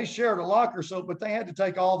 they shared a locker, but they had to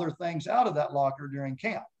take all their things out of that locker during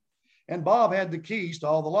camp. And Bob had the keys to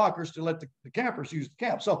all the lockers to let the campers use the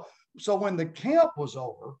camp. So when the camp was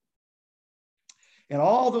over and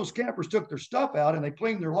all those campers took their stuff out and they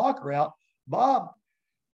cleaned their locker out,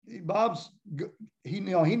 he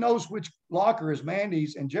knows which locker is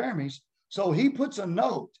Mandy's and Jeremy's. So he puts a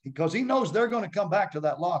note because he knows they're going to come back to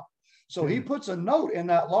that locker. So he puts a note in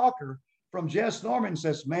that locker from Jess Norman and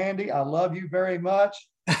says, Mandy, I love you very much.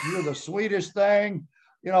 You're the sweetest thing,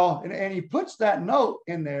 and he puts that note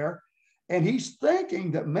in there, and he's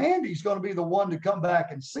thinking that Mandy's going to be the one to come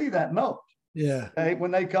back and see that note. Yeah. Okay,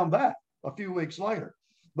 when they come back a few weeks later.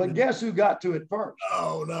 But guess who got to it first?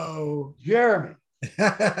 Oh, no. Jeremy.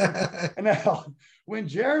 And now, when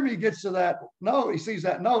Jeremy gets to that note, he sees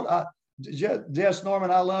that note, Jess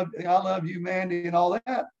Norman, I love you, Mandy, and all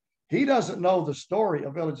that. He doesn't know the story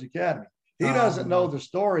of Village Academy. He doesn't know the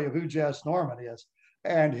story of who Jess Norman is.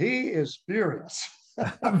 And he is furious.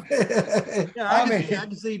 I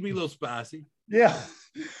can see he'd be a little spicy. Yeah.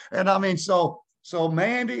 And so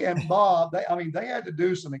Mandy and Bob, they had to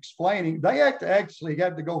do some explaining. They had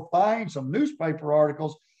to go find some newspaper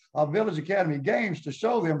articles of Village Academy games to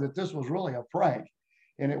show them that this was really a prank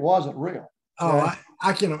and it wasn't real. Oh,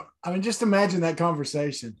 right? Just imagine that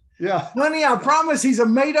conversation. Yeah. Honey, I promise he's a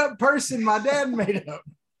made up person my dad made up.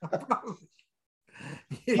 I promise.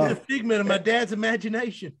 He's a figment of my dad's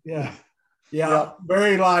imagination. Yeah. Yeah.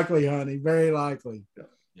 Very likely, honey. Very likely.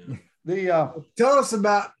 Yeah. Tell us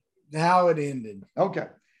about how it ended. Okay.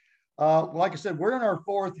 Like I said, we're in our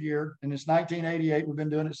 4th year, and it's 1988. We've been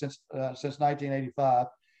doing it since 1985.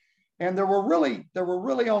 And there were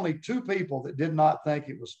really only 2 people that did not think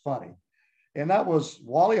it was funny. And that was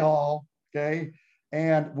Wally Hall. Okay.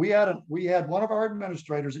 And we had one of our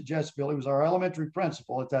administrators at Jesseville. He was our elementary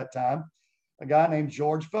principal at that time, a guy named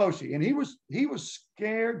George Foshee. And he was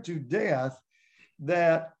scared to death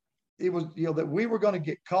that it was, that we were going to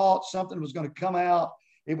get caught, something was going to come out.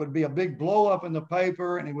 It would be a big blow up in the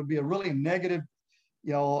paper, and it would be a really negative,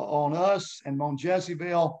 on us and on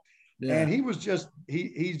Jesseville. Yeah. And he was just,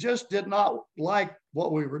 he just did not like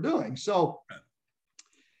what we were doing. So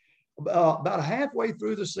about halfway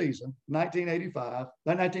through the season,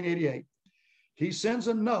 1988, he sends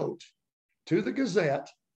a note to the Gazette,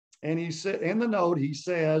 and he said, in the note, he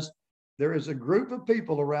says, there is a group of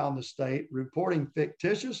people around the state reporting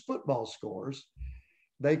fictitious football scores.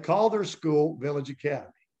 They call their school Village Academy.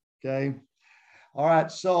 Okay. All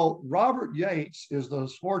right. So Robert Yates is the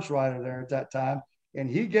sports writer there at that time, and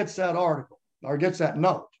he gets that article or gets that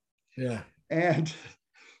note. Yeah. And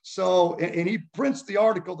so, and he prints the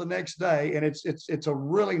article the next day, and it's a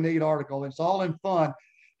really neat article. It's all in fun.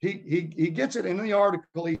 He gets it in the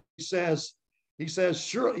article. He says,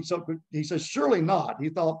 surely, so he says, surely not. He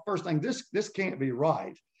thought, first thing, this can't be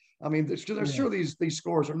right. I mean, there's sure these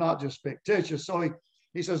scores are not just fictitious. So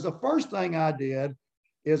he says, the first thing I did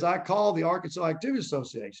is I called the Arkansas Activity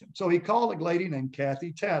Association. So he called a lady named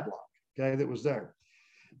Kathy Tadlock, okay, that was there.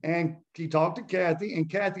 And he talked to Kathy, and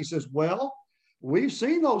Kathy says, well, we've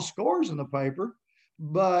seen those scores in the paper,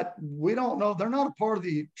 but we don't know. They're not a part of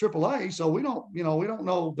the AAA. So we don't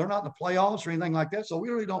know. They're not in the playoffs or anything like that. So we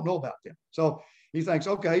really don't know about them. So he thinks,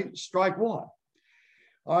 okay, strike one.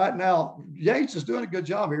 All right. Now, Yates is doing a good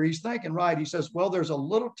job here. He's thinking right. He says, well, there's a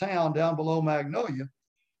little town down below Magnolia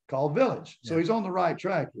called Village. So he's on the right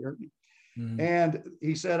track here. Mm-hmm. And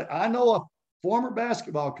he said, I know a former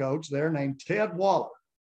basketball coach there named Ted Waller.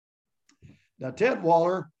 Now, Ted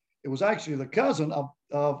Waller, it was actually the cousin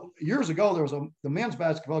of years ago, there was the men's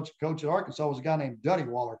basketball coach at Arkansas was a guy named Duddy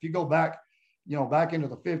Waller. If you go back, back into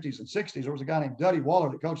the 50s and 60s, there was a guy named Duddy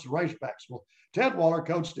Waller that coached the Razorbacks. Well, Ted Waller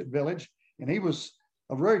coached at Village, and he was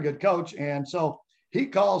a very good coach. And so he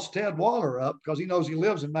calls Ted Waller up because he knows he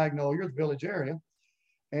lives in Magnolia, the Village area.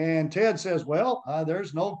 And Ted says, well,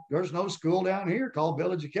 there's no school down here called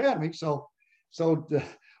Village Academy. So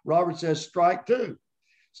Robert says, strike two.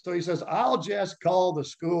 So he says, I'll just call the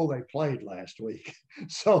school they played last week.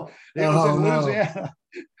 So it was in Louisiana,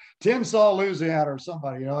 Tensas, Louisiana, or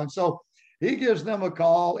somebody, And so he gives them a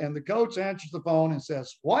call, and the coach answers the phone and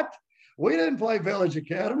says, what? We didn't play Village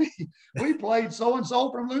Academy. We played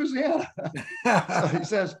so-and-so from Louisiana. So he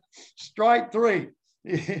says, strike three.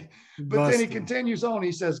 But then he continues on.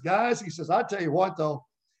 He says, guys, I tell you what, though,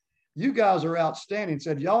 you guys are outstanding. He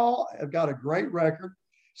said, y'all have got a great record.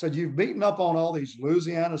 Said, you've beaten up on all these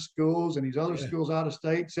Louisiana schools and these other schools out of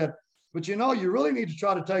state. Said, but you really need to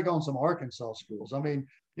try to take on some Arkansas schools. I mean,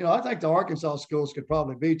 I think the Arkansas schools could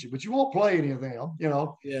probably beat you, but you won't play any of them,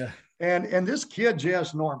 Yeah. And this kid,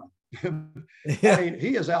 Jess Norman, I mean,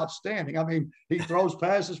 he is outstanding. I mean, he throws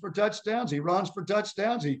passes for touchdowns. He runs for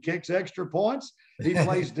touchdowns. He kicks extra points. He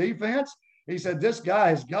plays defense. He said, this guy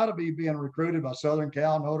has got to be being recruited by Southern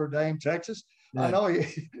Cal, Notre Dame, Texas. Yeah. I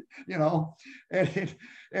know,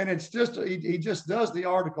 and it's just, he just does the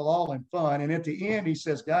article all in fun. And at the end, he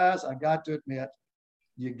says, guys, I got to admit,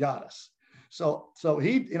 you got us. So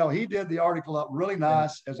he did the article up really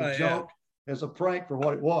nice as a joke, as a prank for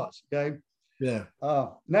what it was. Okay. Yeah.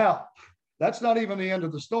 Now that's not even the end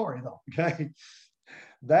of the story though. Okay.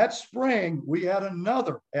 That spring we had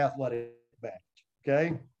another athletic event.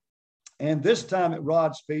 Okay. And this time at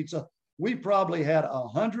Rod's Pizza, we probably had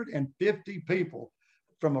 150 people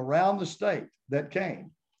from around the state that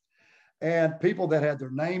came, and people that had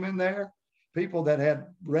their name in there, people that had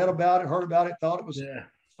read about it, heard about it, thought it was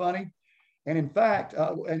funny. And in fact,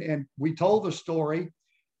 and we told the story,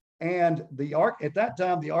 and at that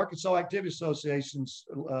time, the Arkansas Activity Association's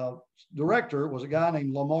director was a guy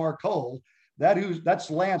named Lamar Cole.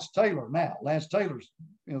 That's Lance Taylor now. Lance Taylor's,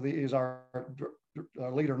 is our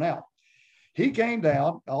leader now. He came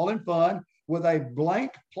down all in fun with a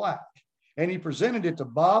blank plaque, and he presented it to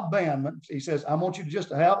Bob Bandman. He says, I want you to just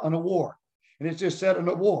have an award. And it just said an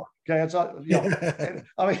award. Okay. It's I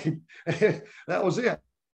mean, that was it.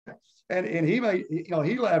 And he made,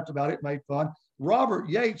 he laughed about it, made fun. Robert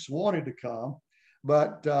Yates wanted to come,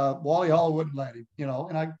 but Wally Hall wouldn't let him,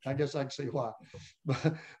 and I guess I can see why.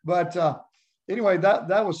 But anyway,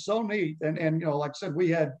 that was so neat. And like I said, we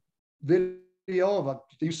had video of a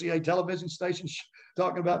UCA television station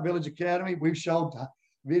talking about Village Academy. We've showed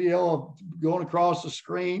video of going across the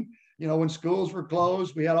screen. When schools were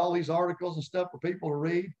closed, we had all these articles and stuff for people to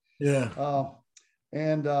read. Yeah.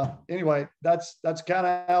 Anyway, that's kind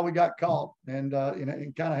of how we got caught, and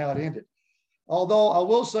kind of how it ended. Although I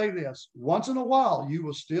will say this, once in a while, you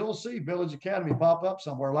will still see Village Academy pop up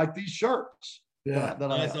somewhere, like these shirts. Yeah,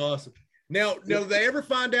 that's awesome. Now, did they ever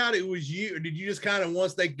find out it was you, or did you just kind of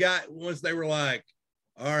once they were like,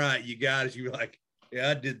 all right, you got it, you were like,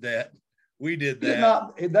 yeah, I did that. We did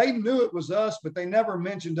that. They knew it was us, but they never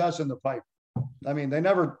mentioned us in the paper. I mean, they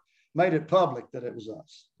never made it public that it was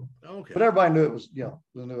us. Okay. But everybody knew it was, they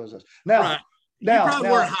knew it was us. Now, right. You probably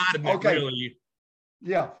weren't hiding it, okay. Really.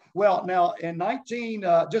 Yeah. Well, now in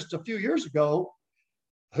just a few years ago,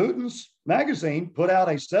 Hooten's magazine put out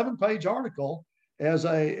a 7-page article as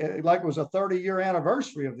it was a 30-year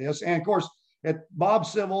anniversary of this. And of course, Bob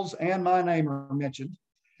Civils and my name are mentioned.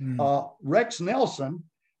 Rex Nelson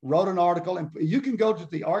wrote an article, and you can go to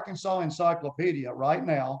the Arkansas Encyclopedia right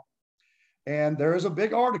now. And there is a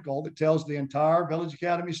big article that tells the entire Village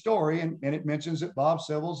Academy story. And it mentions that Bob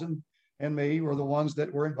Civils and me were the ones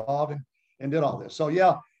that were involved and did all this. So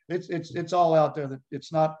yeah, it's all out there, that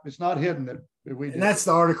it's not hidden that we did. And that's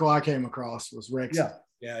the article I came across, was Rex. Yeah.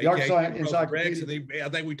 The Arkansas Encyclopedia. Rex, I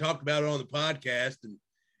think we talked about it on the podcast, and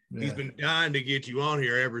he's been dying to get you on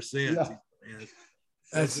here ever since. Yeah.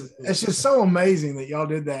 It's just so amazing that y'all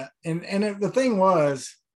did that. And the thing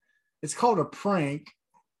was, it's called a prank,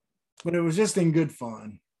 but it was just in good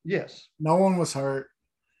fun. Yes. No one was hurt.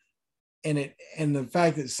 And the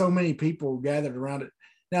fact that so many people gathered around it.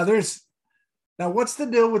 Now what's the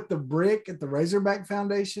deal with the brick at the Razorback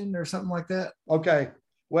Foundation or something like that? Okay.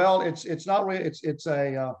 Well, it's not really,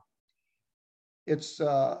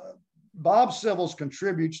 Bob Civils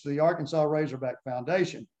contributes to the Arkansas Razorback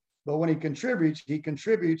Foundation. But when he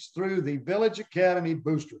contributes through the Village Academy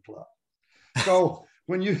Booster Club. So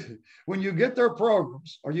when you get their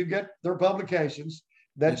programs or you get their publications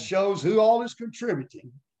that shows who all is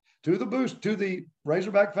contributing to the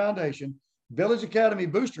Razorback Foundation, Village Academy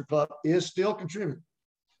Booster Club is still contributing.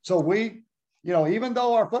 So we, even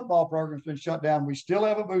though our football program's been shut down, we still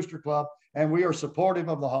have a booster club, and we are supportive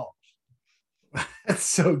of the Hogs. That's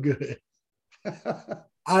so good.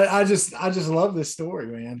 I just love this story,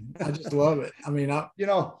 man. I just love it. I mean,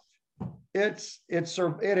 it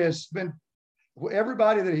has been,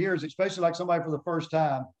 everybody that hears, especially like somebody for the first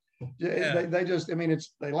time,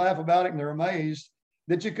 they laugh about it and they're amazed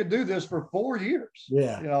that you could do this for 4 years.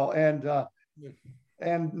 Yeah. And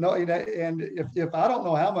if I don't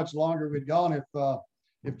know how much longer we'd gone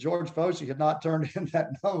if George Fossey had not turned in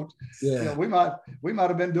that note, we might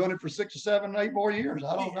have been doing it for 6 or 7, 8 more years.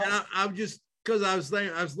 I don't know. I'm just, because I was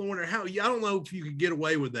wondering how, I don't know if you could get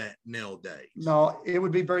away with that nowadays. No, it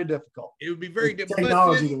would be very difficult. It would be very difficult.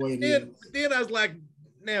 Technology the way it is. Then I was like,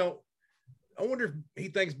 now, I wonder if he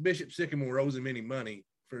thinks Bishop Sycamore owes him any money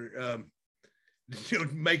for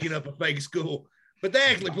making up a fake school. But they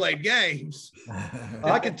actually played games.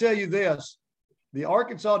 I can tell you this. The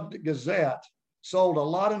Arkansas Gazette sold a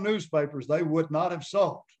lot of newspapers they would not have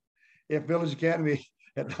sold if Village Academy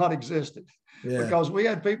had not existed. Yeah. Because we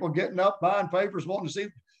had people getting up, buying papers, wanting to see.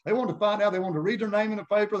 They wanted to find out. They wanted to read their name in the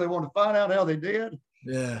paper. They wanted to find out how they did.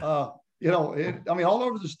 Yeah. All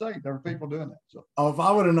over the state, there were people doing that. So. Oh, if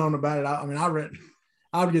I would have known about it,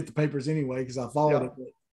 I would get the papers anyway because I followed it.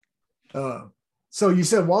 But, so you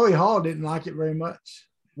said Wally Hall didn't like it very much,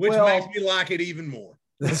 which makes me like it even more.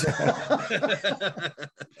 That's right.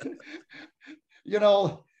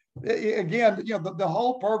 Again, the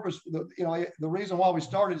whole purpose, the reason why we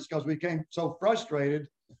started is because we became so frustrated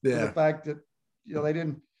with the fact that, they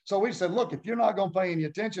didn't. So we said, look, if you're not going to pay any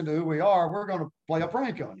attention to who we are, we're going to play a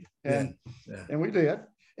prank on you. And we did.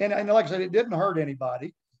 And like I said, it didn't hurt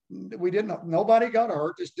anybody. Nobody got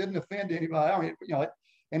hurt. This didn't offend anybody. I mean,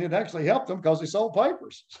 and it actually helped them because they sold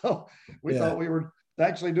papers. So we thought we were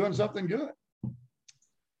actually doing something good.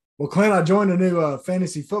 Well, Clint, I joined a new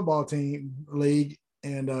fantasy football team league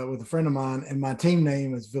and with a friend of mine, and my team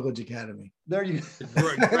name is Village Academy. There you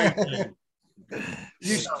go.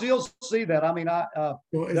 You still see that. I mean,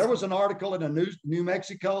 there was an article in a New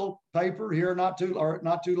Mexico paper here not too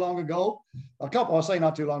long ago. I'll say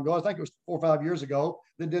not too long ago. I think it was 4 or 5 years ago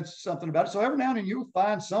that did something about it. So every now and then you'll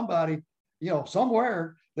find somebody,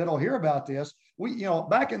 somewhere that'll hear about this. We,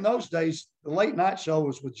 back in those days, the late night show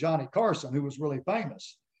was with Johnny Carson, who was really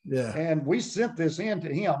famous. Yeah. And we sent this in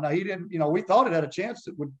to him. Now he didn't, we thought it had a chance,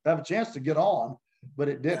 it would have a chance to get on, but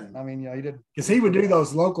it didn't. I mean, he didn't. Because he would do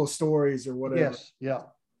those local stories or whatever. Yes. Yeah.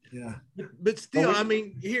 Yeah. But still, I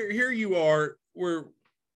mean, here you are. We're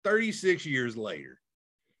 36 years later,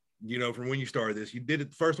 from when you started this. You did it.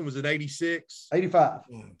 The first one was at 86? 85.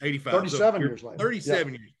 85. 37 years later.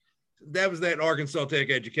 37 years. That was that Arkansas Tech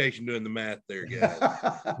education doing the math there, guys.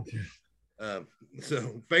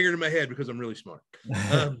 So finger to my head because I'm really smart.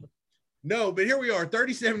 No, but here we are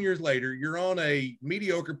 37 years later. You're on a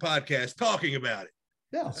mediocre podcast talking about it.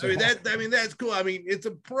 Yeah. I mean, that's cool. I mean, it's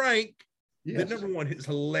a prank. Yes. The number one is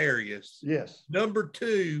hilarious. Yes. Number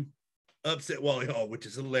two, upset Wally Hall, which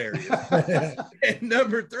is hilarious. And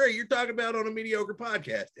number three, you're talking about on a mediocre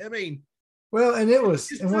podcast. I mean, well, and it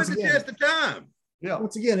was, it's and once the again, test of time. Yeah.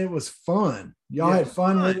 Once again, it was fun. Y'all had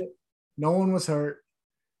fun with it. No one was hurt.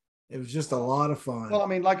 It was just a lot of fun. Well, I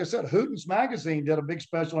mean, like I said, Hootens Magazine did a big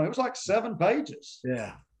special, and it was like 7 pages.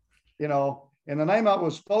 Yeah. And the name of it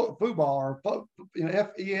was football, or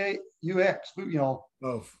FEAUX,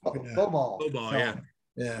 football. Football, yeah.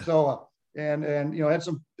 Yeah. So and had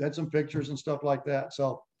some pictures and stuff like that.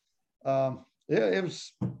 So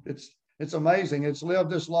it's amazing. It's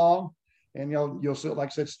lived this long, and you'll still, like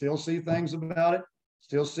I said, still see things about it,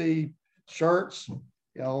 still see shirts,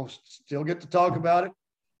 still get to talk about it.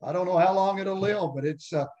 I don't know how long it'll live, but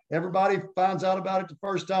it's everybody finds out about it the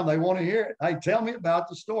first time. They want to hear it. Hey, tell me about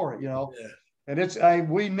the story, Yeah. And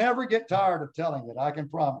we never get tired of telling it. I can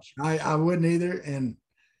promise you. I wouldn't either. And,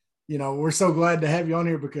 we're so glad to have you on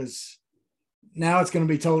here because now it's going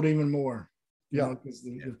to be told even more. Because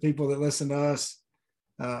the people that listen to us,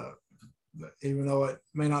 even though it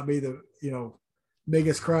may not be the,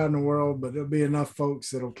 biggest crowd in the world, but there'll be enough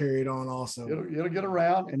folks that'll carry it on also. It'll get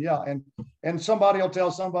around, and somebody will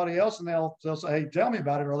tell somebody else, and they'll say, hey, tell me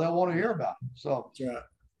about it, or they'll want to hear about it. So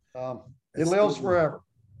it lives forever.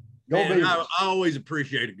 Man, I always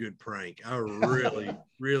appreciate a good prank. I really,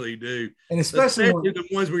 really do. And especially the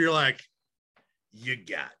ones where you're like, you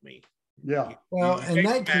got me. Yeah. Well, and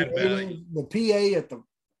that creating the PA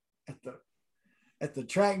at the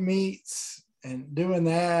track meets and doing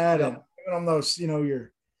that and giving them those,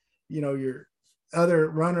 your other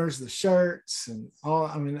runners, the shirts and all.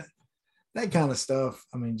 I mean, that kind of stuff.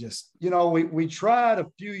 I mean, just we tried a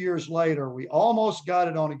few years later. We almost got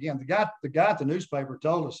it on again. The guy at the newspaper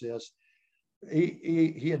told us this.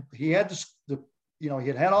 He had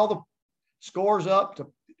all the scores up to,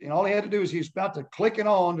 and all he had to do is he was about to click it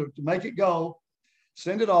on to make it go,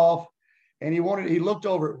 send it off, and he looked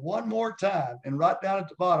over it one more time, and right down at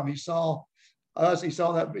the bottom he saw us. He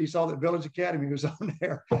saw that Village Academy was on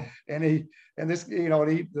there, and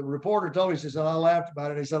the reporter told me, he said, I laughed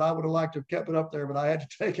about it. He said, I would have liked to have kept it up there, but I had to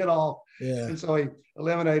take it off. Yeah. And so he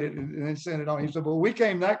eliminated it and then sent it on. He said, well, we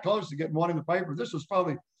came that close to getting one in the paper. This was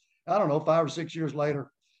probably, I don't know, 5 or 6 years later,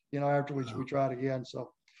 after we tried again.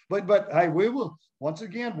 So, but hey, we will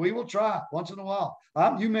try once in a while.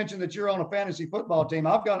 You mentioned that you're on a fantasy football team.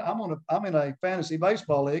 I'm in a fantasy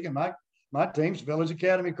baseball league, and my team's Village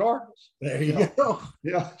Academy Cardinals. There you go.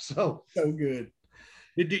 Yeah. So good.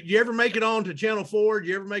 Did you ever make it on to Channel 4? Did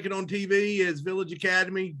you ever make it on TV as Village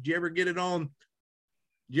Academy? Did you ever get it on?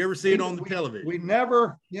 Did you ever see it on the television? We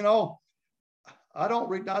never, I don't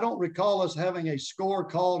recall us having a score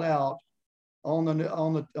called out on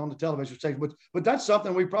the television station, but that's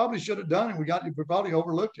something we probably should have done, and we probably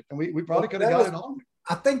overlooked it, and we probably could have got it on.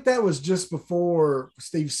 I think that was just before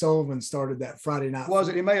Steve Sullivan started that Friday night. Was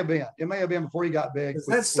it? It may have been. It may have been before he got big.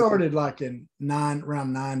 That started like in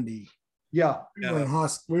around 90. Yeah.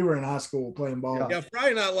 We were in high school playing ball. Yeah,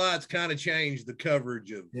 Friday Night Lights kind of changed the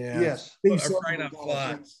coverage of yes. Friday Night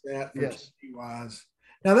Lights. Yes.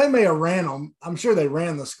 Now they may have ran them. I'm sure they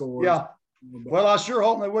ran the scores. Yeah. Well, I sure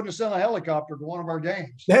hope they wouldn't have sent a helicopter to one of our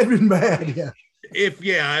games. That'd been bad. Yeah. If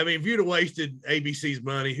you'd have wasted ABC's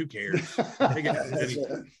money, who cares?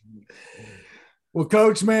 Well,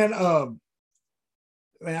 Coach, man,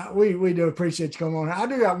 we do appreciate you coming on. I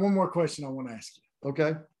do got one more question I want to ask you.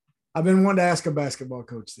 Okay. I've been wanting to ask a basketball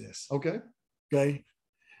coach this. Okay. Okay.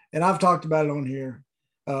 And I've talked about it on here.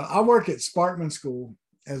 I work at Sparkman School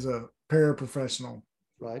as a paraprofessional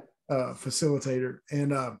facilitator.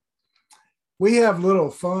 And we have little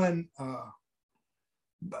fun,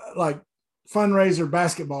 like fundraiser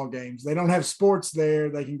basketball games. They don't have sports there.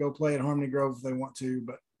 They can go play at Harmony Grove if they want to,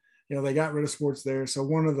 but they got rid of sports there. So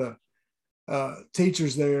one of the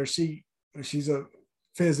teachers there, she's a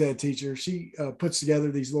phys ed teacher. She puts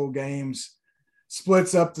together these little games,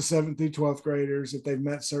 splits up the 7th through 12th graders if they've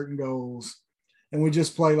met certain goals. And we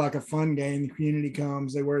just play like a fun game. The community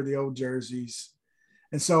comes, they wear the old jerseys.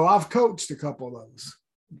 And so I've coached a couple of those.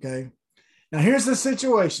 Okay. Now here's the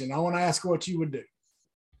situation. I want to ask what you would do.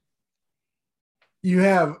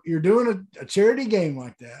 You're doing a charity game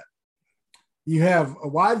like that. you have a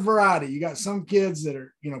wide variety. You got some kids that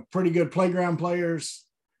are, pretty good playground players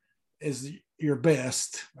is your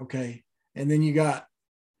best. Okay. And then you got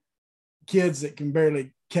kids that can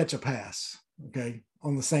barely catch a pass. Okay.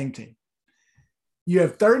 On the same team. You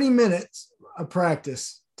have 30 minutes of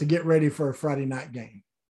practice to get ready for a Friday night game.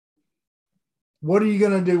 What are you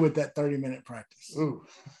going to do with that 30-minute practice? Ooh.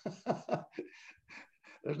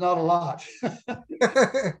 There's not a lot.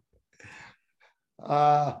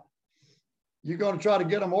 You're going to try to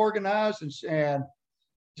get them organized and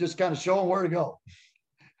just kind of show them where to go,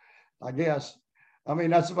 I guess. I mean,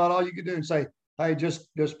 that's about all you can do, and say, hey, just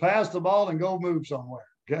pass the ball and go move somewhere.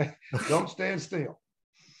 Okay. Don't stand still.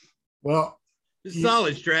 Well, it's a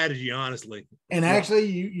solid strategy, honestly. And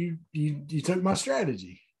actually you took my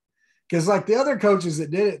strategy. Because like the other coaches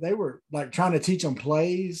that did it, they were like trying to teach them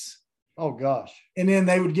plays. Oh gosh. And then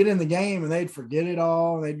they would get in the game and they'd forget it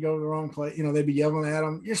all. And they'd go to the wrong play. They'd be yelling at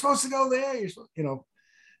them. You're supposed to go there.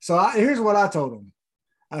 So here's what I told them.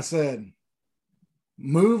 I said,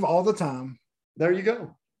 move all the time. There you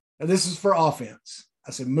go. And this is for offense.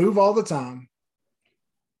 I said, move all the time.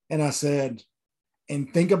 And I said,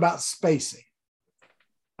 and think about spacing.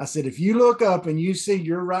 I said, if you look up and you see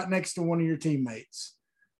you're right next to one of your teammates,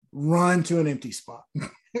 run to an empty spot.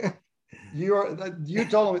 You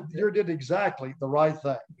told him you did exactly the right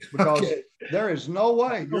thing, because there is no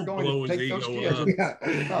way you're going to take those kids.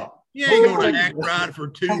 No. You ain't going to act right for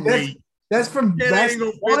 2 weeks. That's from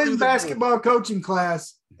one basketball coaching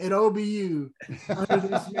class at OBU under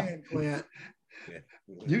this man, Clint.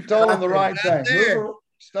 You told him the right thing.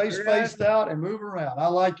 Stay spaced out and move around. I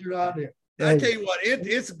like your idea. I tell you what,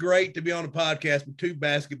 it's great to be on a podcast with two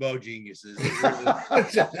basketball geniuses.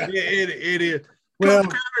 It is. Well,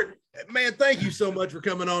 Coach Crowder, man, thank you so much for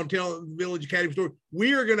coming on and telling the Village Academy story.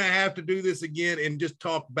 We are going to have to do this again and just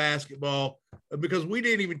talk basketball, because we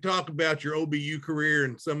didn't even talk about your OBU career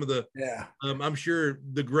and some of the, I'm sure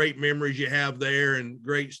the great memories you have there and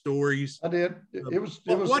great stories. I did.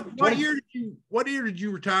 What year did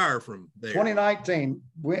you retire from there? 2019.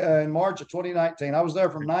 In March of 2019. I was there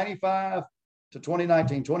from 95 to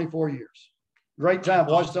 2019, 24 years. Great time.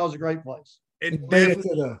 Ouachita was a great place. And made it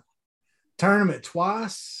to the tournament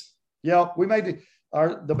twice. Yeah, we made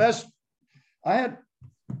the best. I had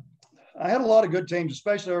a lot of good teams,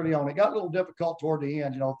 especially early on. It got a little difficult toward the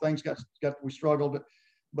end. Things we struggled,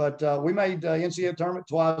 but we made NCAA tournament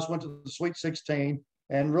twice. Went to the Sweet 16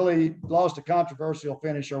 and really lost a controversial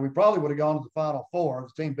finish, or we probably would have gone to the Final Four.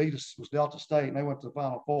 The team beat us was Delta State, and they went to the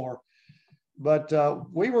Final Four. But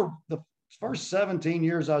we were the first 17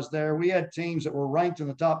 years I was there. We had teams that were ranked in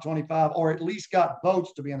the top 25, or at least got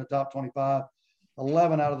votes to be in the top 25.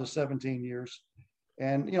 11 out of the 17 years,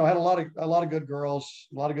 and had a lot of good girls,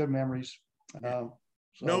 a lot of good memories. No,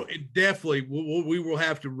 it definitely. We will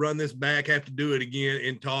have to run this back, have to do it again,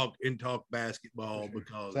 and talk basketball,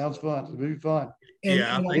 because sounds fun. It'll be fun.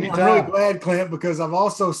 I'm really glad, Clint, because I've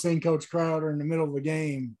also seen Coach Crowder in the middle of a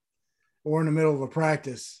game or in the middle of a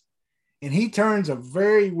practice, and he turns a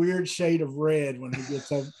very weird shade of red when he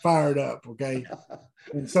gets fired up. Okay.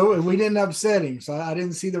 And so we didn't upset him. So I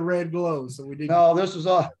didn't see the red glow. So we didn't.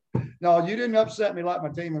 No, you didn't upset me like my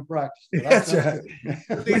team in practice. That's right.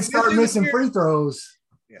 We start missing free throws.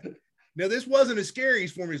 Yeah. Now, this wasn't as scary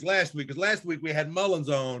for me as last week, because last week we had Mullins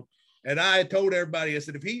on, and I had told everybody, I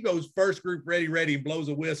said, if he goes first group ready, and blows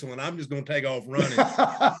a whistle, and I'm just going to take off running.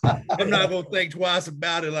 I'm not going to think twice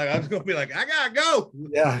about it. Like, I'm just going to be like, I got to go.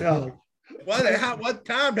 Yeah. What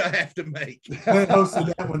time do I have to make? Clint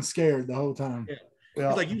hosted that one scared the whole time. Yeah.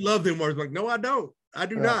 He's like, you love them words. I'm like, no, I don't. I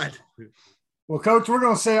do not. Well, Coach, we're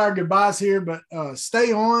going to say our goodbyes here, but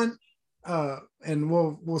stay on, and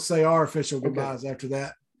we'll say our official goodbyes after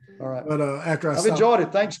that. All right. But after I've enjoyed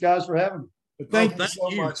it. Thanks, guys, for having me. But thank you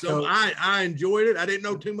so much. So I enjoyed it. I didn't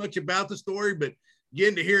know too much about the story, but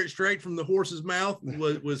getting to hear it straight from the horse's mouth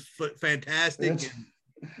was fantastic.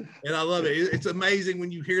 And I love it. It's amazing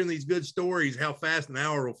when you hear these good stories, how fast an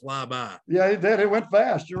hour will fly by. Yeah, it did. It went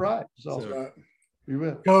fast. You're right. So you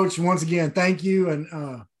will. Coach, once again, thank you. And,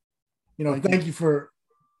 thank you for,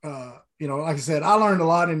 like I said, I learned a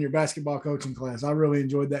lot in your basketball coaching class. I really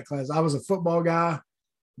enjoyed that class. I was a football guy,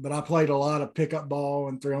 but I played a lot of pickup ball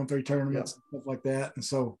and 3-on-3 tournaments and stuff like that. And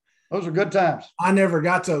so those are good times. I never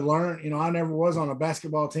got to learn, I never was on a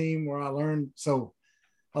basketball team where I learned. So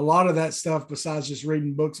a lot of that stuff, besides just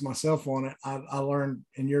reading books myself on it, I learned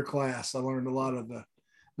in your class. I learned a lot of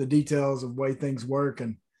the details of the way things work,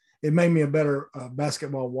 and it made me a better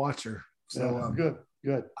basketball watcher. So good.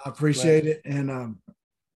 I appreciate it. And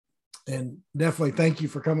definitely thank you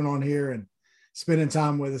for coming on here and spending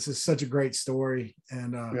time with us. It's such a great story.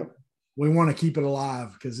 And we want to keep it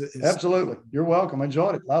alive because it's Absolutely. You're welcome.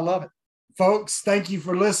 Enjoyed it. I love it. Folks, thank you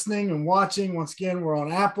for listening and watching. Once again, we're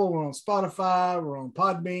on Apple, we're on Spotify, we're on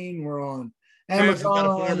Podbean, we're on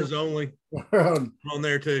Amazon. Farmers Only. We're on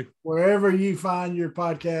there too. Wherever you find your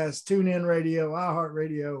podcast, TuneIn Radio,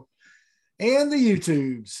 iHeartRadio, and the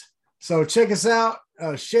YouTubes. So check us out,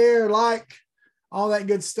 share, like, all that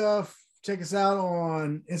good stuff. Check us out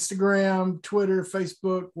on Instagram, Twitter,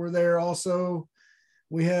 Facebook. We're there also.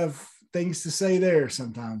 We have things to say there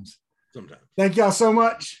sometimes. Thank y'all so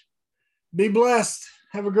much. Be blessed.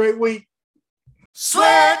 Have a great week.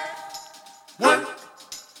 Sweat, work,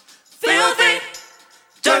 filthy,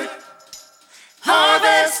 dirt,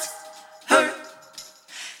 harvest, hurt,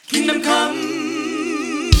 kingdom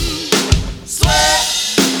come. Sweat,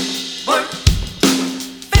 work,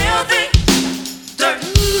 filthy, dirt,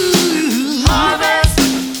 harvest,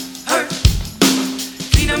 hurt,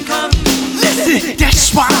 kingdom come. Listen,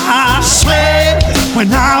 that's why I sweat when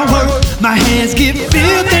I work. My hands get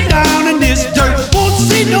filthy down in this dirt. Won't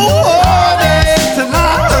see no harvest till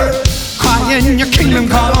I hurt. Crying your kingdom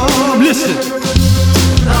come. Listen,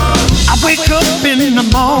 I wake up in the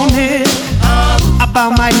morning, I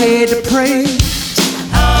bow my head to pray.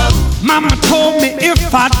 Mama told me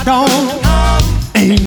if I don't